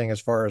interesting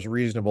as far as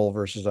reasonable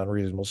versus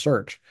unreasonable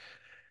search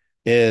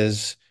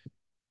is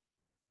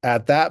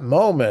at that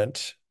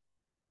moment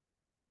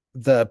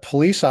the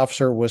police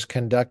officer was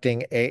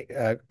conducting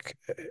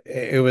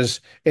it's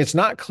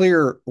not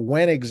clear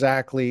when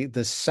exactly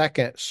the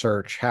second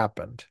search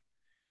happened.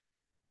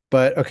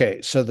 But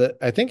okay, so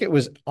I think it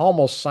was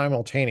almost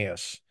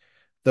simultaneous.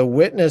 The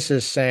witness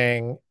is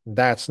saying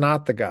that's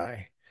not the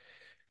guy.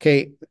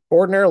 Okay,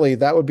 ordinarily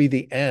that would be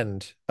the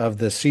end of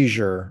the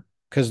seizure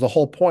because the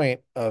whole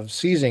point of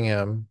seizing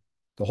him,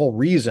 the whole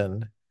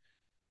reasonability,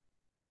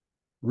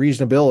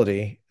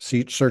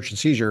 search and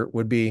seizure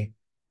would be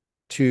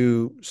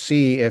to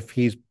see if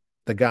he's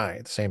the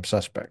guy, the same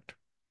suspect,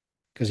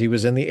 because he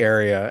was in the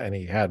area and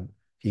he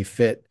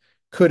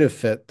could have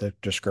fit the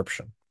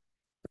description.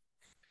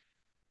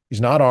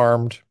 He's not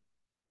armed,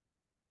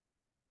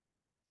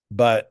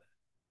 but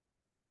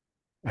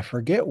I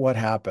forget what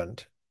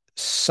happened.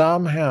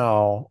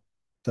 Somehow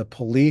the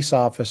police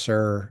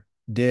officer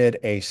did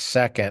a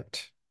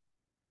second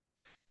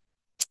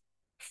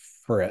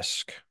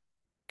frisk.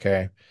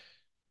 Okay.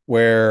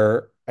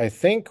 Where I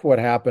think what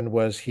happened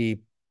was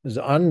he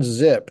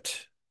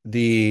unzipped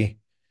the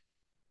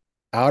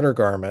outer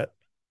garment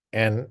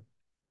and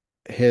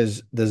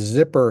the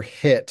zipper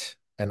hit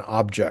an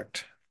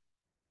object.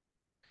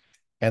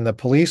 And the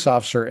police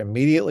officer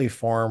immediately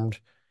formed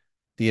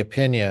the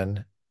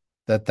opinion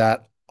that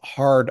that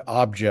hard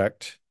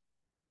object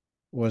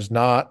was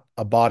not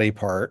a body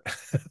part.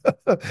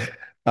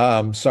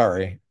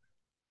 Sorry.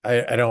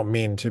 I don't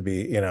mean to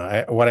be,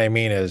 what I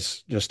mean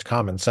is just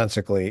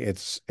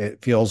commonsensically,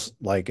 it feels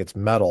like it's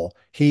metal.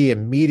 He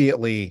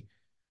immediately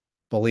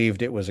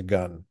believed it was a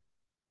gun.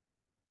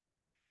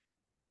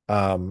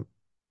 Um,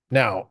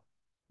 Now,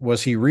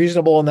 was he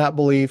reasonable in that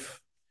belief?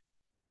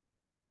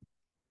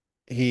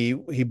 He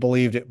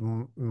believed it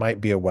might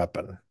be a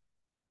weapon.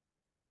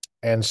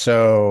 And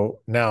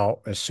so now,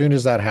 as soon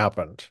as that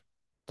happened,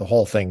 the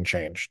whole thing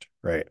changed,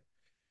 right?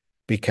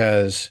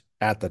 Because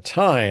at the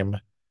time,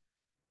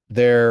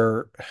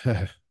 there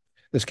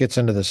this gets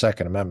into the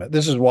Second Amendment.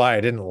 This is why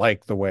I didn't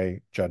like the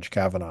way Judge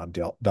Kavanaugh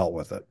dealt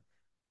with it.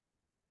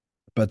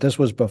 But this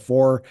was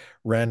before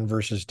Wren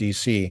versus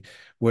DC,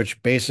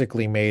 which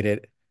basically made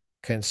it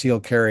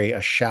concealed carry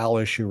a shall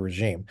issue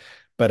regime.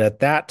 But at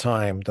that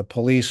time, the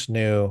police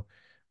knew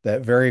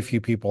that very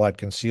few people had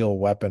concealed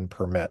weapon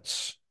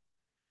permits.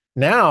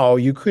 Now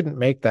you couldn't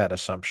make that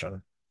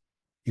assumption.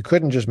 You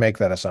couldn't just make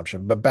that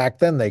assumption, but back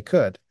then they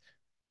could.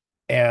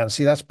 And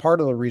see, that's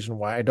part of the reason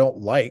why I don't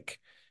like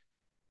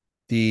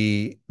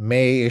the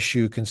may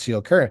issue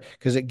concealed carry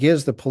because it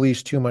gives the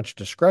police too much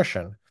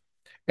discretion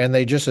and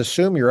they just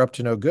assume you're up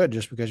to no good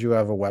just because you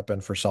have a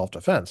weapon for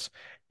self-defense.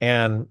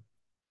 And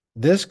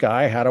this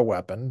guy had a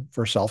weapon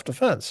for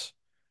self-defense.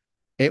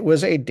 It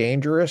was a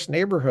dangerous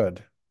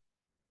neighborhood.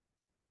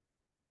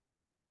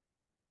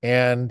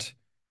 And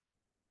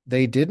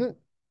they didn't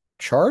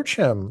charge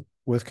him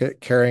with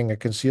carrying a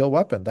concealed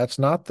weapon. That's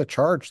not the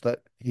charge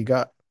that he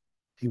got.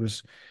 He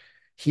was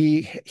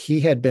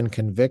he had been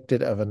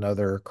convicted of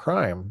another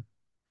crime.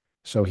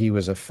 So he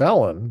was a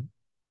felon,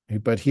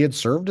 but he had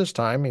served his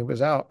time, he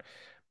was out,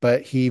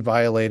 but he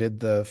violated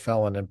the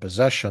felon in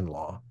possession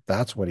law.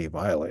 That's what he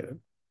violated.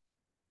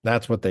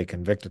 That's what they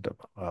convicted him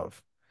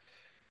of.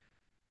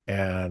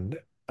 And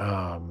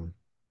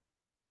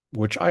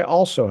which I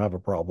also have a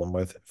problem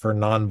with for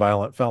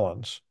nonviolent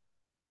felons.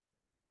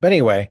 But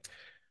anyway,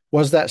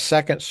 was that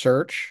second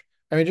search?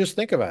 I mean, just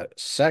think about it.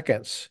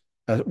 Seconds,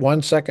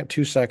 1 second,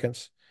 2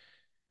 seconds.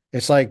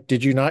 It's like,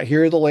 did you not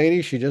hear the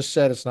lady? She just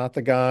said it's not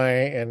the guy,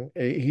 and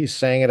he's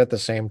saying it at the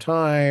same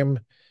time.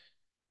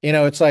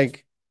 It's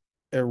like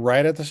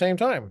right at the same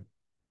time,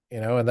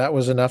 and that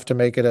was enough to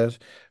make it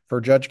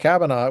for Judge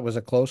Kavanaugh, it was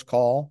a close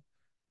call,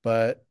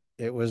 but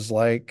it was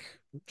like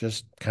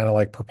just kind of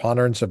like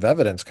preponderance of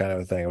evidence kind of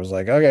a thing. It was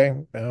like, okay,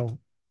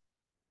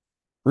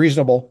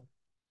 reasonable.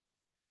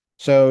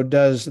 So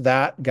does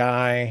that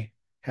guy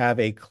have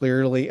a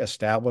clearly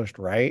established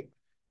right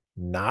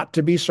not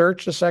to be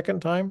searched a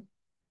second time?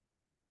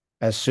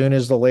 As soon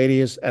as the lady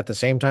is at the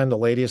same time, the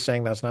lady is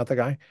saying that's not the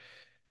guy.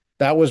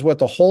 That was what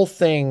the whole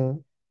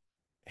thing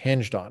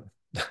hinged on.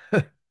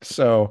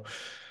 So,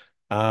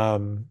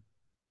 um,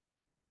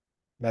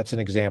 that's an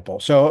example.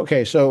 So,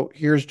 okay, so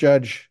here's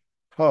Judge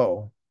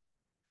Ho.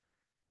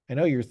 I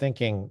know you're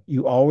thinking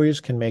you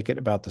always can make it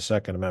about the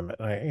Second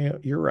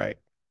Amendment. You're right.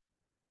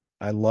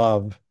 I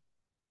love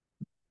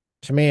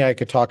to me, I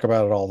could talk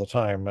about it all the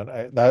time,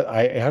 and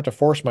I have to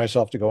force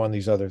myself to go on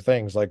these other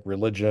things like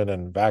religion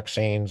and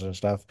vaccines and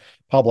stuff,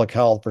 public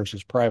health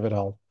versus private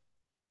health.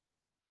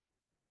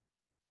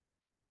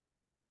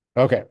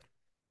 Okay.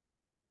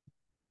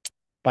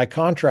 By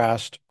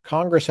contrast,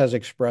 Congress has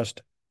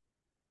expressly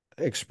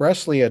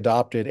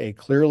adopted a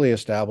clearly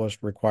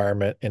established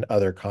requirement in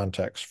other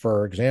contexts.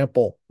 For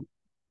example,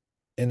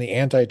 in the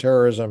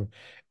Anti-Terrorism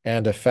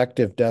and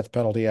Effective Death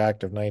Penalty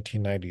Act of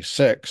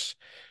 1996,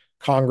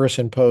 Congress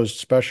imposed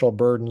special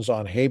burdens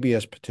on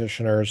habeas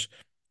petitioners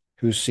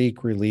who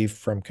seek relief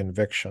from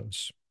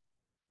convictions.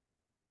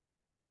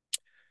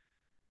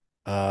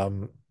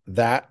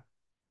 That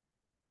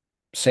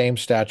same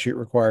statute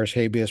requires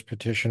habeas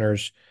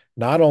petitioners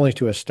not only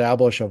to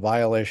establish a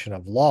violation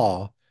of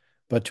law,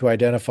 but to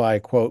identify,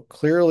 quote,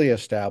 clearly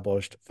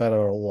established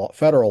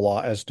federal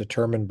law as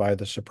determined by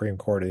the Supreme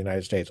Court of the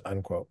United States,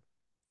 unquote.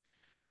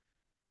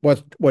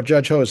 What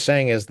Judge Ho is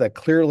saying is that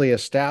clearly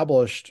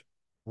established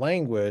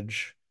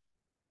language,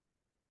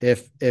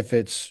 if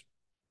it's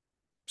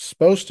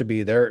supposed to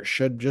be there, it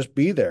should just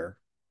be there,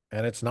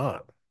 and it's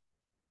not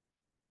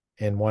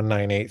in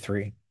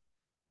 1983.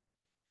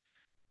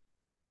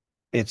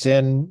 It's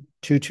in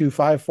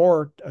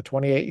 2254,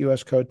 28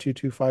 U.S. Code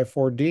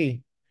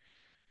 2254D,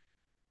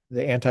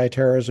 the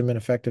Anti-Terrorism and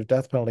Effective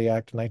Death Penalty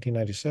Act of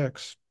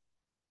 1996.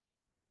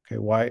 Okay,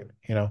 why,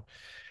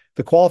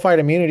 the qualified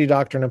immunity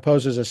doctrine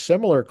imposes a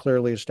similar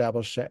clearly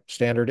established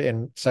standard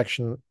in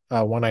Section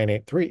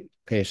 1983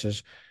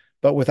 cases,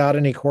 but without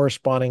any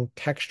corresponding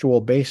textual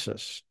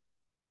basis.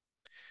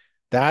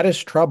 That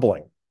is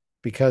troubling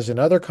because in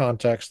other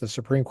contexts, the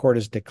Supreme Court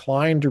has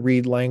declined to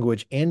read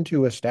language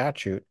into a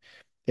statute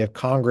if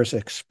Congress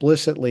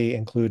explicitly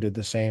included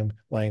the same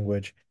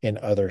language in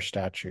other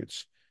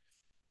statutes.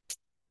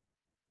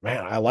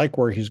 Man, I like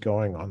where he's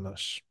going on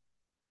this.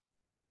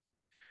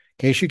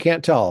 In case you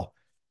can't tell,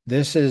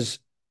 this is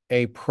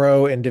a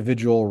pro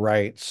individual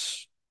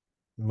rights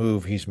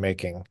move he's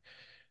making.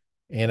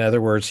 In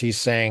other words, he's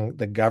saying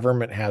the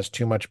government has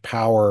too much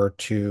power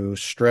to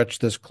stretch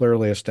this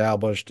clearly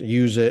established,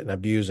 use it and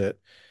abuse it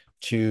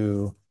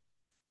to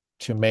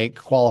make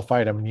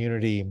qualified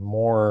immunity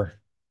more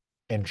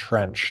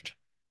entrenched.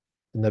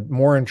 And the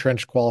more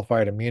entrenched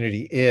qualified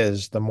immunity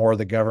is, the more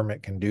the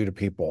government can do to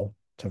people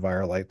to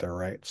violate their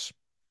rights.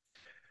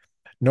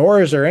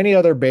 Nor is there any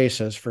other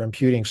basis for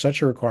imputing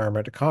such a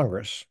requirement to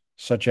Congress,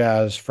 such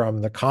as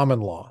from the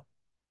common law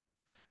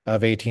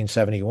of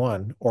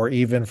 1871, or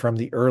even from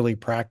the early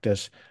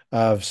practice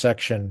of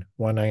Section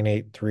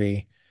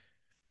 1983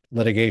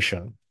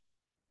 litigation.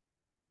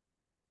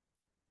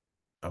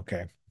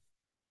 Okay.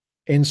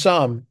 In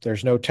sum,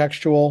 there's no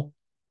textual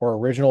or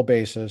original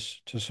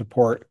basis to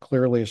support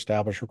clearly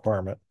established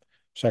requirement,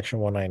 Section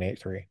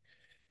 1983.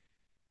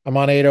 I'm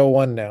on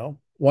 801 now.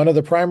 One of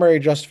the primary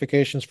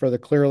justifications for the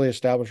clearly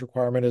established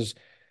requirement is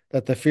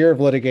that the fear of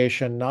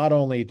litigation not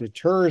only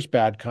deters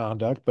bad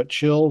conduct, but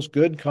chills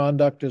good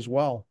conduct as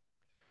well.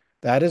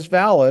 That is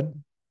valid.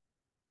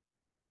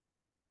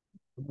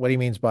 What he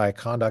means by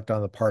conduct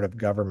on the part of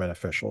government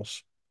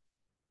officials.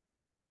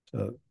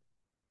 So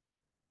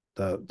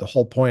the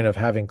whole point of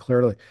having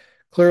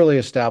clearly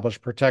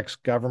established protects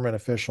government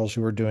officials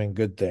who are doing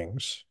good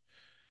things.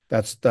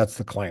 That's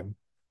the claim.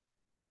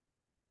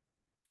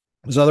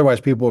 Because otherwise,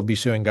 people would be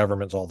suing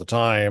governments all the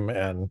time,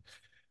 and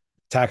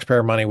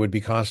taxpayer money would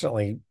be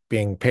constantly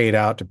being paid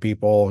out to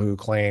people who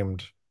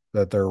claimed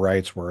that their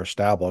rights were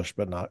established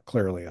but not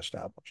clearly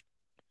established.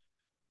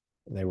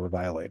 And they were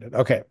violated.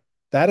 Okay,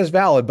 that is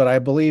valid, but I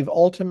believe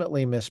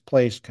ultimately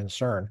misplaced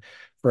concern.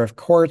 For if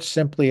courts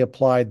simply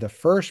applied the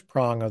first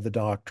prong of the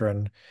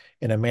doctrine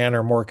in a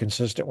manner more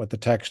consistent with the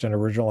text and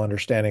original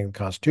understanding of the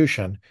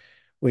Constitution,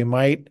 we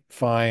might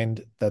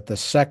find that the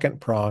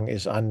second prong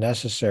is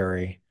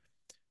unnecessary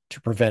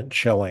to prevent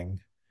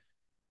chilling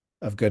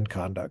of good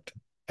conduct,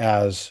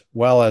 as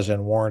well as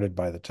unwarranted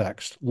by the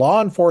text.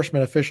 Law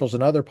enforcement officials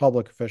and other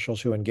public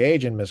officials who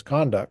engage in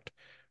misconduct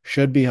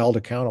should be held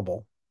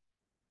accountable.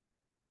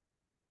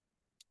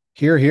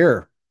 Hear,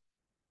 hear,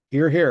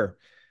 hear, hear.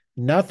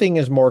 Nothing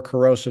is more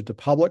corrosive to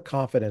public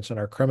confidence in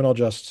our criminal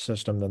justice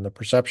system than the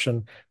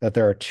perception that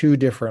there are two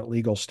different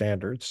legal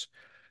standards.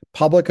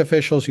 Public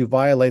officials who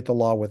violate the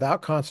law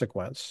without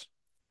consequence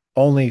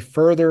only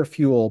further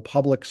fuel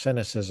public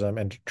cynicism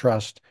and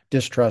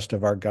distrust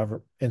of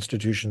our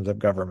institutions of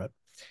government.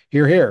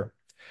 Hear, hear.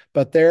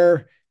 But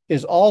there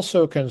is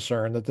also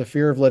concern that the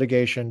fear of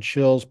litigation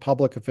chills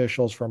public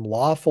officials from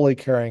lawfully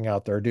carrying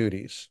out their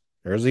duties.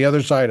 There's the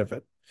other side of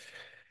it.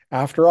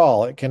 After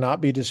all, it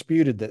cannot be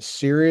disputed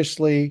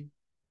seriously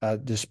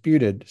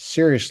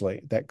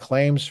that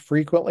claims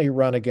frequently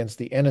run against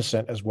the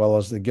innocent as well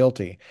as the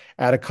guilty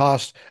at a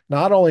cost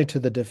not only to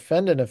the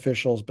defendant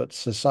officials but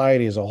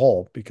society as a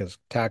whole, because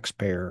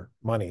taxpayer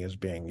money is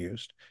being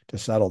used to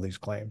settle these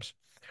claims.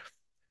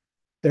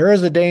 There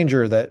is a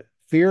danger that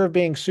fear of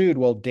being sued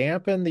will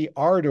dampen the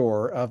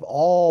ardor of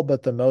all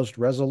but the most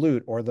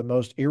resolute or the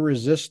most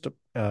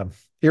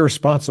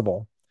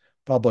irresponsible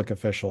public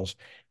officials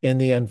in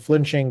the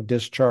unflinching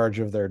discharge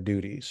of their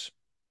duties.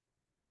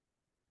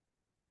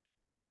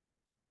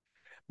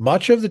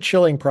 Much of the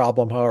chilling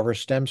problem, however,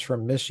 stems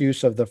from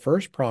misuse of the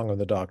first prong of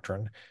the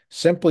doctrine.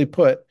 Simply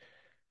put,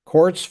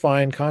 courts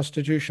find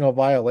constitutional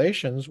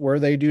violations where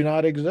they do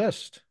not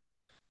exist.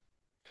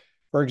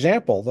 For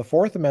example, the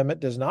Fourth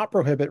Amendment does not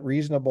prohibit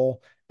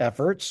reasonable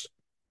efforts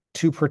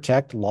to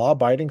protect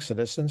law-abiding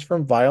citizens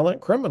from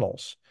violent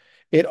criminals.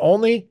 It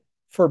only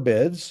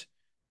forbids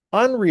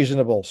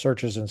unreasonable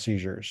searches and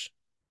seizures.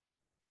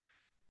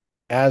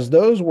 As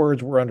those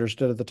words were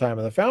understood at the time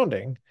of the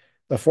founding,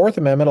 the Fourth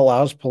Amendment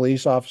allows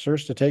police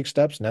officers to take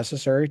steps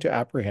necessary to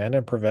apprehend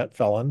and prevent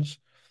felons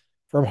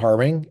from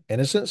harming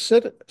innocent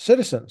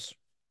citizens.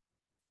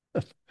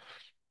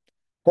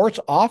 Courts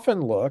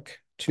often look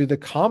to the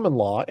common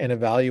law in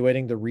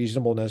evaluating the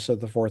reasonableness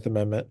of the Fourth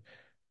Amendment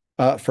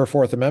for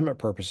Fourth Amendment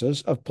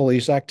purposes of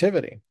police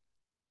activity.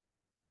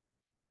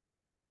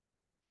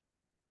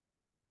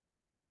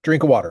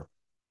 Drink of water.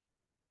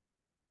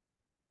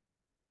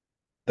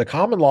 The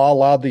common law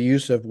allowed the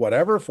use of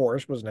whatever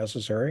force was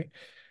necessary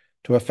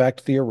to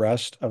effect the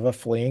arrest of a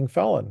fleeing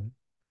felon.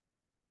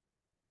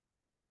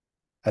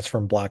 That's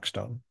from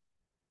Blackstone.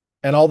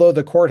 And although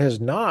the court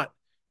has not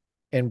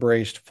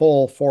embraced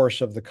full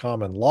force of the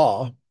common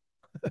law,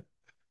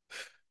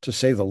 to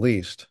say the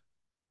least,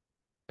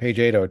 page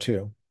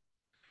 802,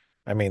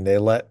 I mean, they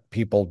let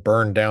people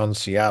burn down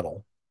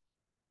Seattle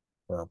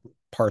or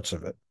parts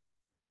of it,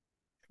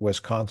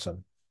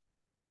 Wisconsin,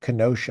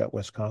 Kenosha,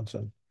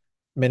 Wisconsin,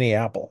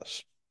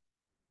 Minneapolis,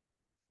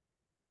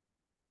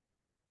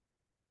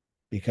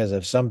 because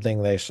of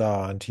something they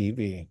saw on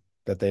TV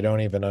that they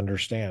don't even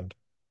understand,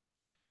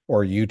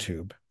 or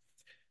YouTube.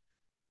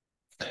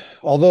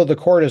 Although the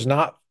court has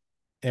not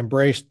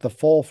embraced the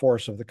full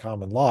force of the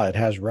common law, it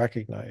has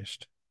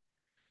recognized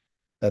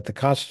that the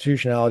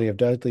constitutionality of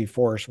deadly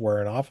force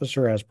where an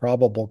officer has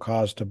probable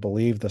cause to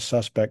believe the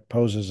suspect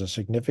poses a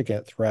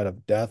significant threat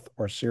of death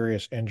or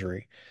serious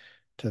injury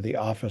to the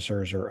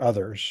officers or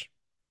others.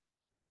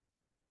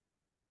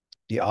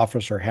 The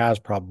officer has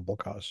probable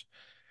cause.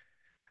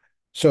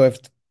 So if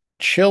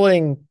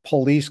chilling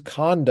police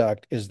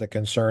conduct is the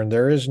concern,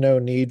 there is no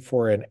need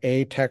for an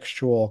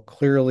atextual,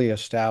 clearly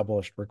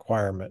established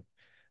requirement.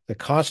 The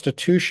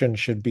Constitution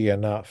should be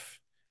enough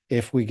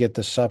if we get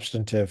the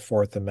substantive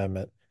Fourth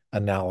Amendment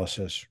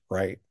analysis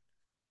right.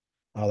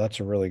 Oh, that's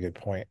a really good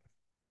point.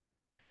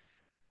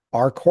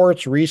 Our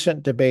court's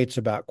recent debates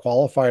about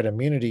qualified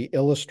immunity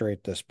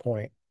illustrate this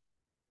point.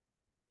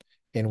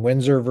 In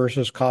Windsor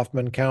versus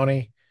Kaufman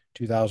County,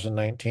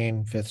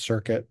 2019, Fifth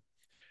Circuit,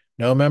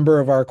 no member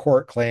of our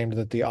court claimed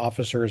that the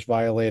officers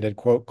violated,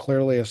 quote,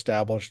 clearly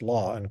established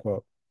law,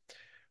 unquote.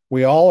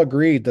 We all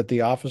agreed that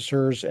the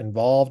officers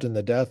involved in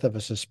the death of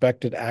a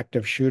suspected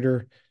active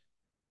shooter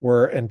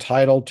were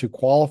entitled to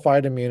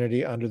qualified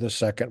immunity under the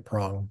second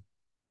prong.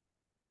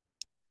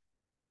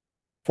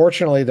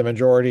 Fortunately, the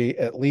majority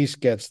at least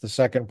gets the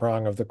second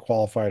prong of the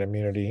qualified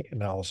immunity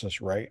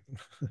analysis right.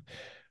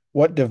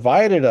 What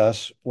divided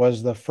us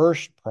was the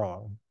first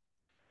prong,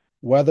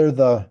 whether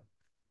the,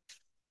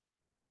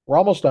 we're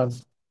almost done,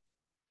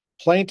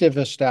 plaintiff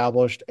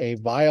established a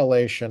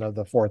violation of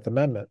the Fourth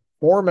Amendment.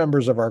 Four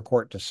members of our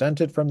court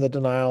dissented from the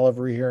denial of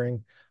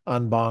rehearing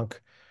en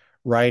banc,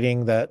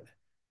 writing that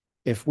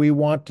if we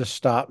want to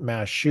stop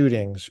mass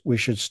shootings, we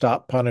should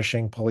stop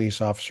punishing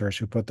police officers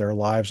who put their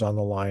lives on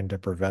the line to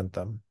prevent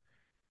them,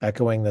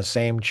 echoing the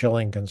same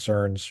chilling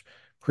concerns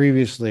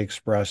previously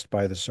expressed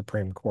by the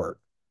Supreme Court.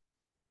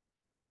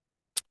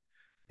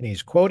 And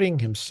he's quoting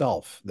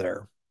himself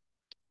there.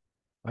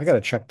 I got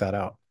to check that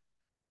out.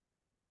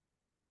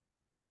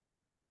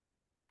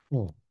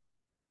 Hmm.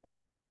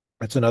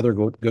 That's another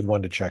good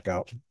one to check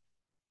out.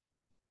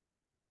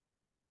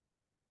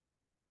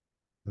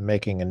 I'm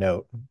making a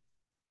note.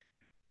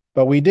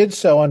 But we did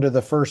so under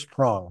the first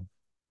prong,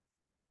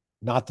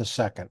 not the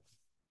second.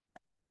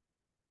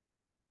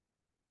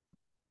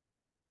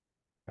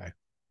 Okay.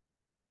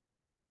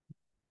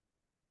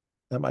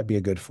 That might be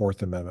a good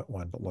Fourth Amendment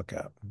one to look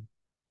at.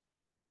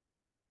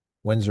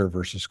 Windsor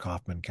versus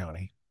Kaufman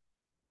County,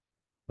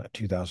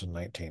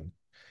 2019.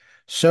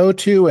 So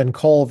too in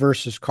Cole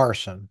versus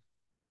Carson,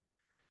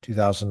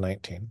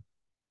 2019.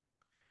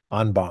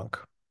 En banc.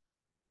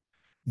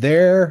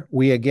 There,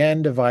 we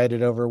again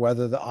divided over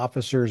whether the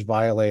officers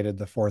violated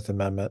the Fourth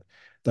Amendment,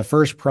 the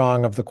first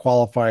prong of the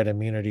qualified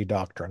immunity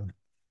doctrine,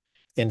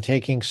 in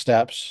taking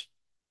steps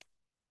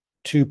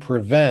to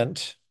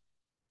prevent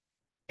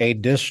a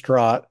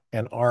distraught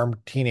and armed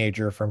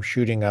teenager from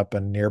shooting up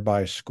a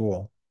nearby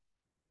school.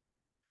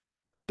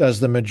 Does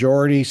the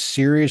majority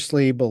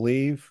seriously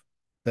believe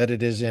that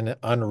it is an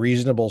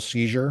unreasonable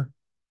seizure,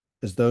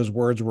 as those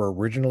words were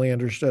originally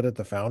understood at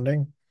the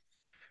founding,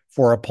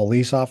 for a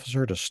police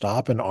officer to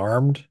stop an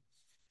armed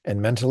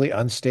and mentally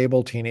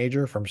unstable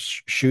teenager from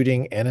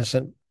shooting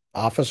innocent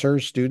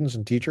officers, students,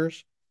 and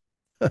teachers?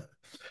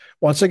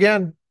 Once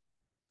again,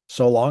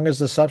 so long as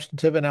the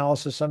substantive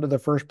analysis under the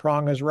first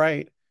prong is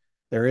right,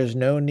 there is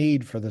no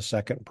need for the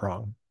second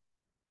prong.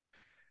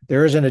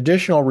 There is an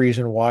additional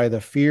reason why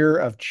the fear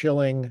of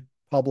chilling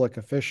public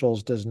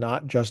officials does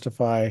not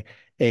justify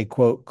a,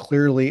 quote,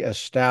 clearly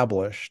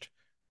established,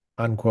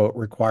 unquote,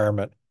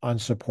 requirement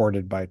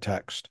unsupported by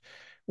text.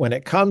 When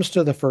it comes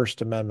to the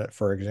First Amendment,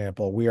 for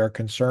example, we are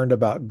concerned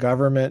about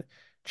government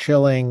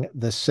chilling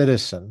the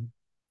citizen,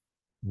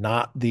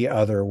 not the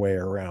other way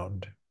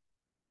around.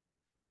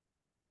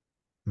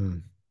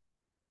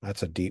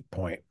 That's a deep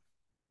point.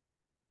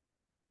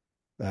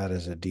 That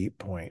is a deep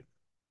point.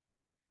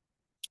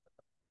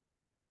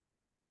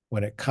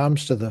 When it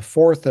comes to the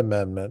Fourth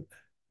Amendment,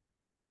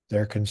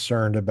 they're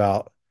concerned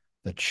about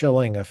the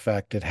chilling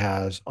effect it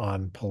has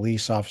on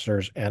police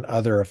officers and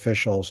other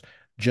officials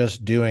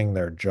just doing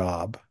their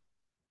job,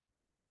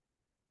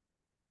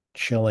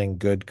 chilling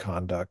good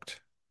conduct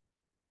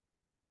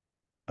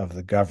of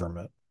the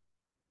government.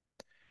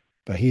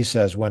 But he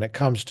says when it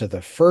comes to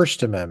the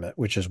First Amendment,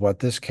 which is what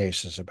this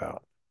case is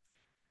about,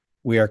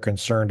 we are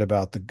concerned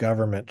about the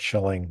government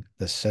chilling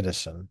the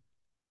citizen,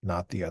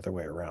 not the other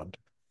way around.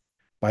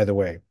 By the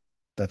way,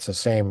 that's the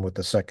same with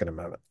the Second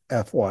Amendment,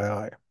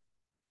 FYI.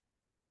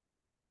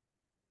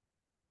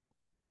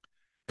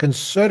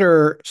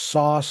 Consider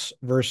Sauce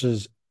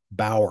versus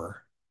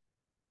Bauer.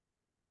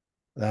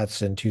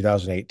 That's in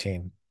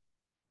 2018.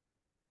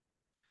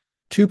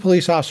 Two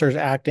police officers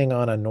acting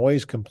on a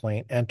noise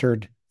complaint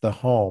entered the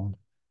home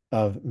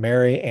of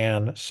Mary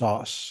Ann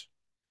Sauce.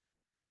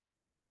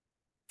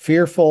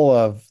 Fearful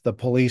of the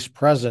police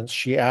presence,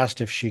 she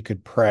asked if she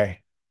could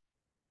pray.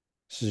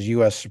 This is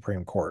U.S.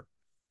 Supreme Court.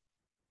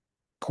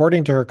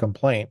 According to her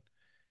complaint,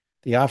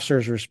 the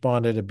officers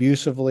responded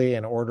abusively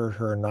and ordered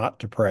her not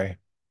to pray.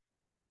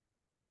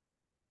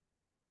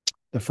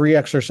 The free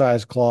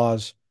exercise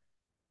clause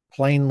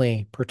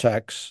plainly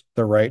protects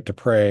the right to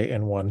pray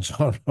in one's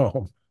own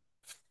home.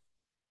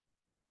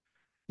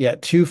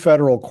 Yet two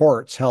federal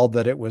courts held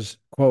that it was,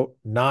 quote,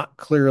 not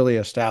clearly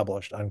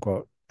established,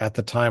 unquote, at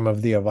the time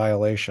of the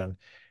violation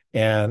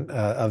and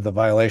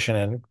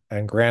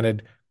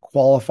granted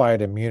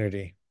qualified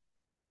immunity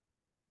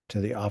to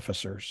the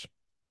officers.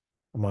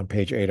 I'm on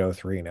page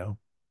 803 now.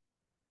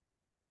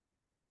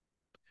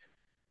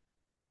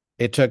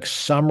 It took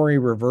summary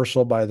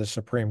reversal by the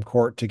Supreme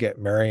Court to get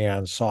Mary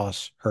Ann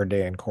Sauce her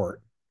day in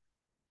court.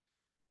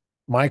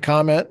 My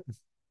comment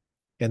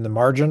in the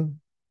margin,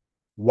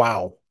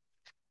 wow.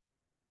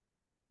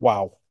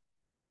 Wow.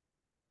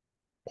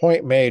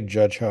 Point made,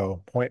 Judge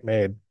Ho. Point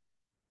made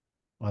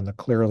on the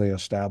clearly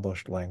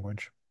established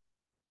language.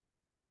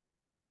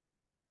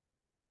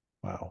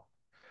 Wow.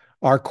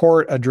 Our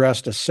court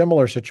addressed a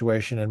similar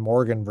situation in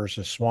Morgan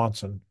versus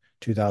Swanson,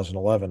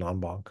 2011 en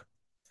banc.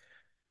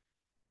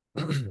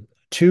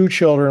 Two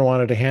children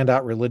wanted to hand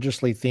out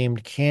religiously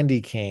themed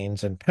candy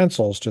canes and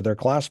pencils to their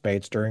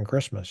classmates during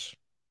Christmas,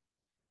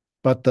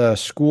 but the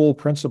school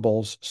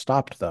principals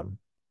stopped them.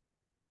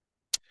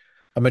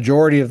 A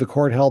majority of the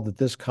court held that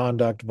this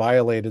conduct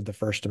violated the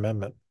First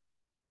Amendment,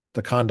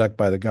 the conduct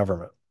by the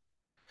government.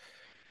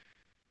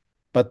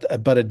 But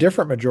a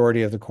different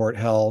majority of the court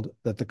held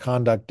that the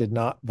conduct did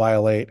not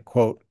violate,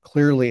 quote,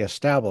 clearly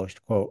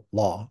established, quote,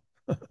 law.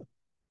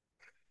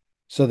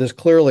 So this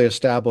clearly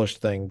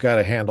established thing got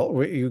to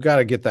handle, you got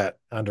to get that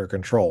under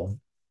control,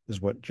 is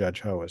what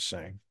Judge Ho is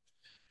saying.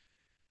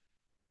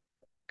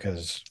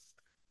 Because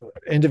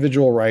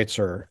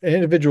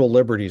individual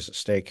liberties at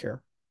stake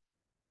here.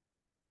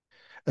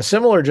 A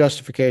similar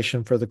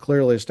justification for the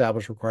clearly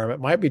established requirement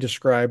might be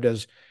described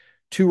as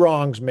two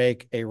wrongs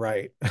make a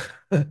right.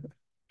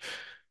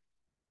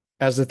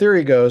 As the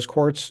theory goes,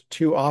 courts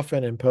too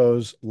often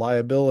impose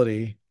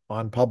liability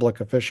on public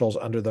officials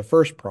under the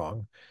first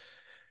prong.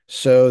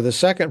 So the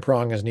second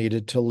prong is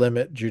needed to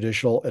limit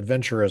judicial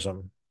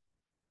adventurism.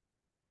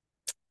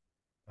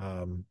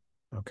 Um,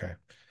 okay.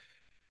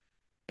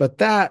 But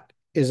that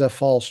is a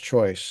false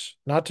choice,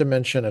 not to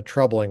mention a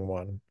troubling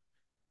one.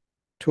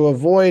 To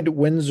avoid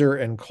Windsor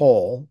and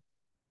Cole,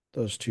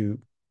 those two,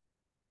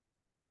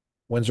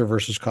 Windsor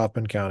versus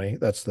Kaufman County,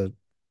 that's the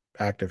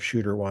active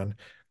shooter one,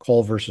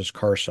 Cole versus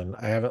Carson.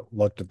 I haven't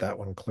looked at that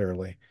one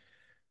clearly.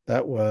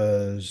 That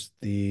was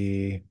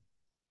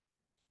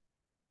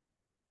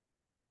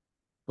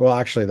well,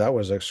 actually, that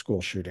was a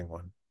school shooting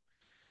one.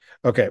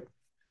 Okay.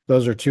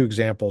 Those are two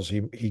examples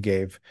he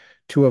gave.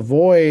 To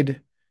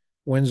avoid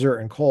Windsor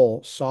and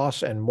Cole,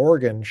 Sauce and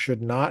Morgan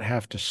should not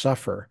have to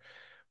suffer.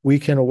 We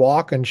can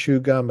walk and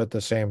chew gum at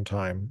the same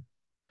time.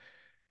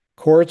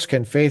 Courts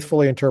can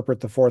faithfully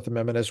interpret the Fourth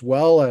Amendment as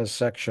well as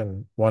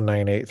Section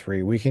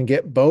 1983. We can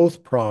get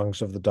both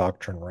prongs of the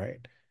doctrine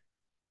right.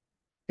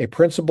 A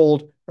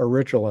principled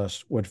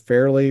originalist would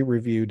fairly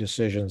review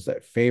decisions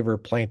that favor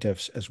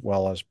plaintiffs as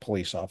well as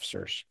police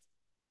officers.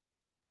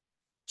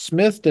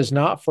 Smith does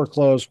not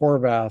foreclose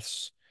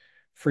Horvath's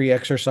free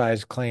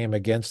exercise claim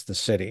against the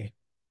city,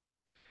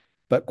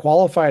 but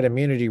qualified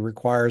immunity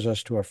requires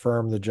us to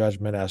affirm the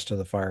judgment as to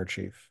the fire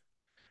chief.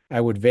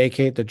 I would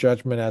vacate the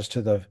judgment as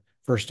to the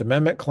First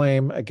Amendment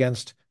claim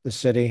against the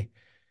city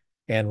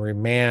and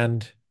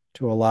remand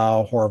to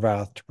allow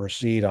Horvath to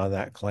proceed on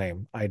that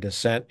claim. I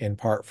dissent in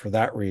part for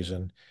that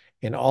reason.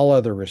 In all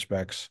other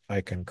respects,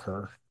 I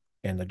concur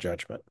in the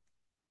judgment.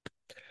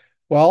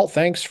 Well,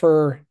 thanks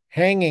for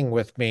hanging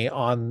with me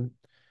on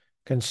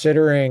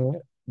considering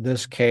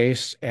this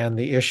case and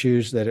the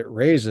issues that it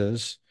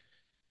raises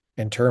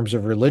in terms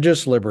of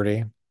religious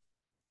liberty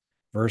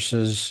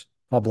versus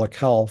public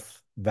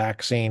health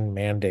vaccine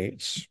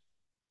mandates.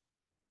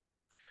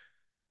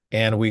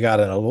 And we got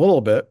in a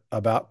little bit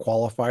about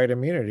qualified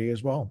immunity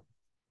as well.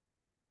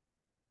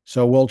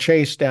 So we'll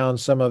chase down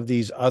some of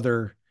these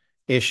other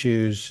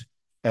issues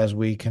as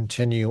we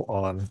continue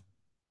on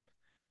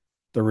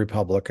the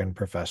Republican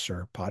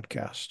Professor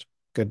podcast.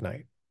 Good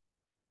night.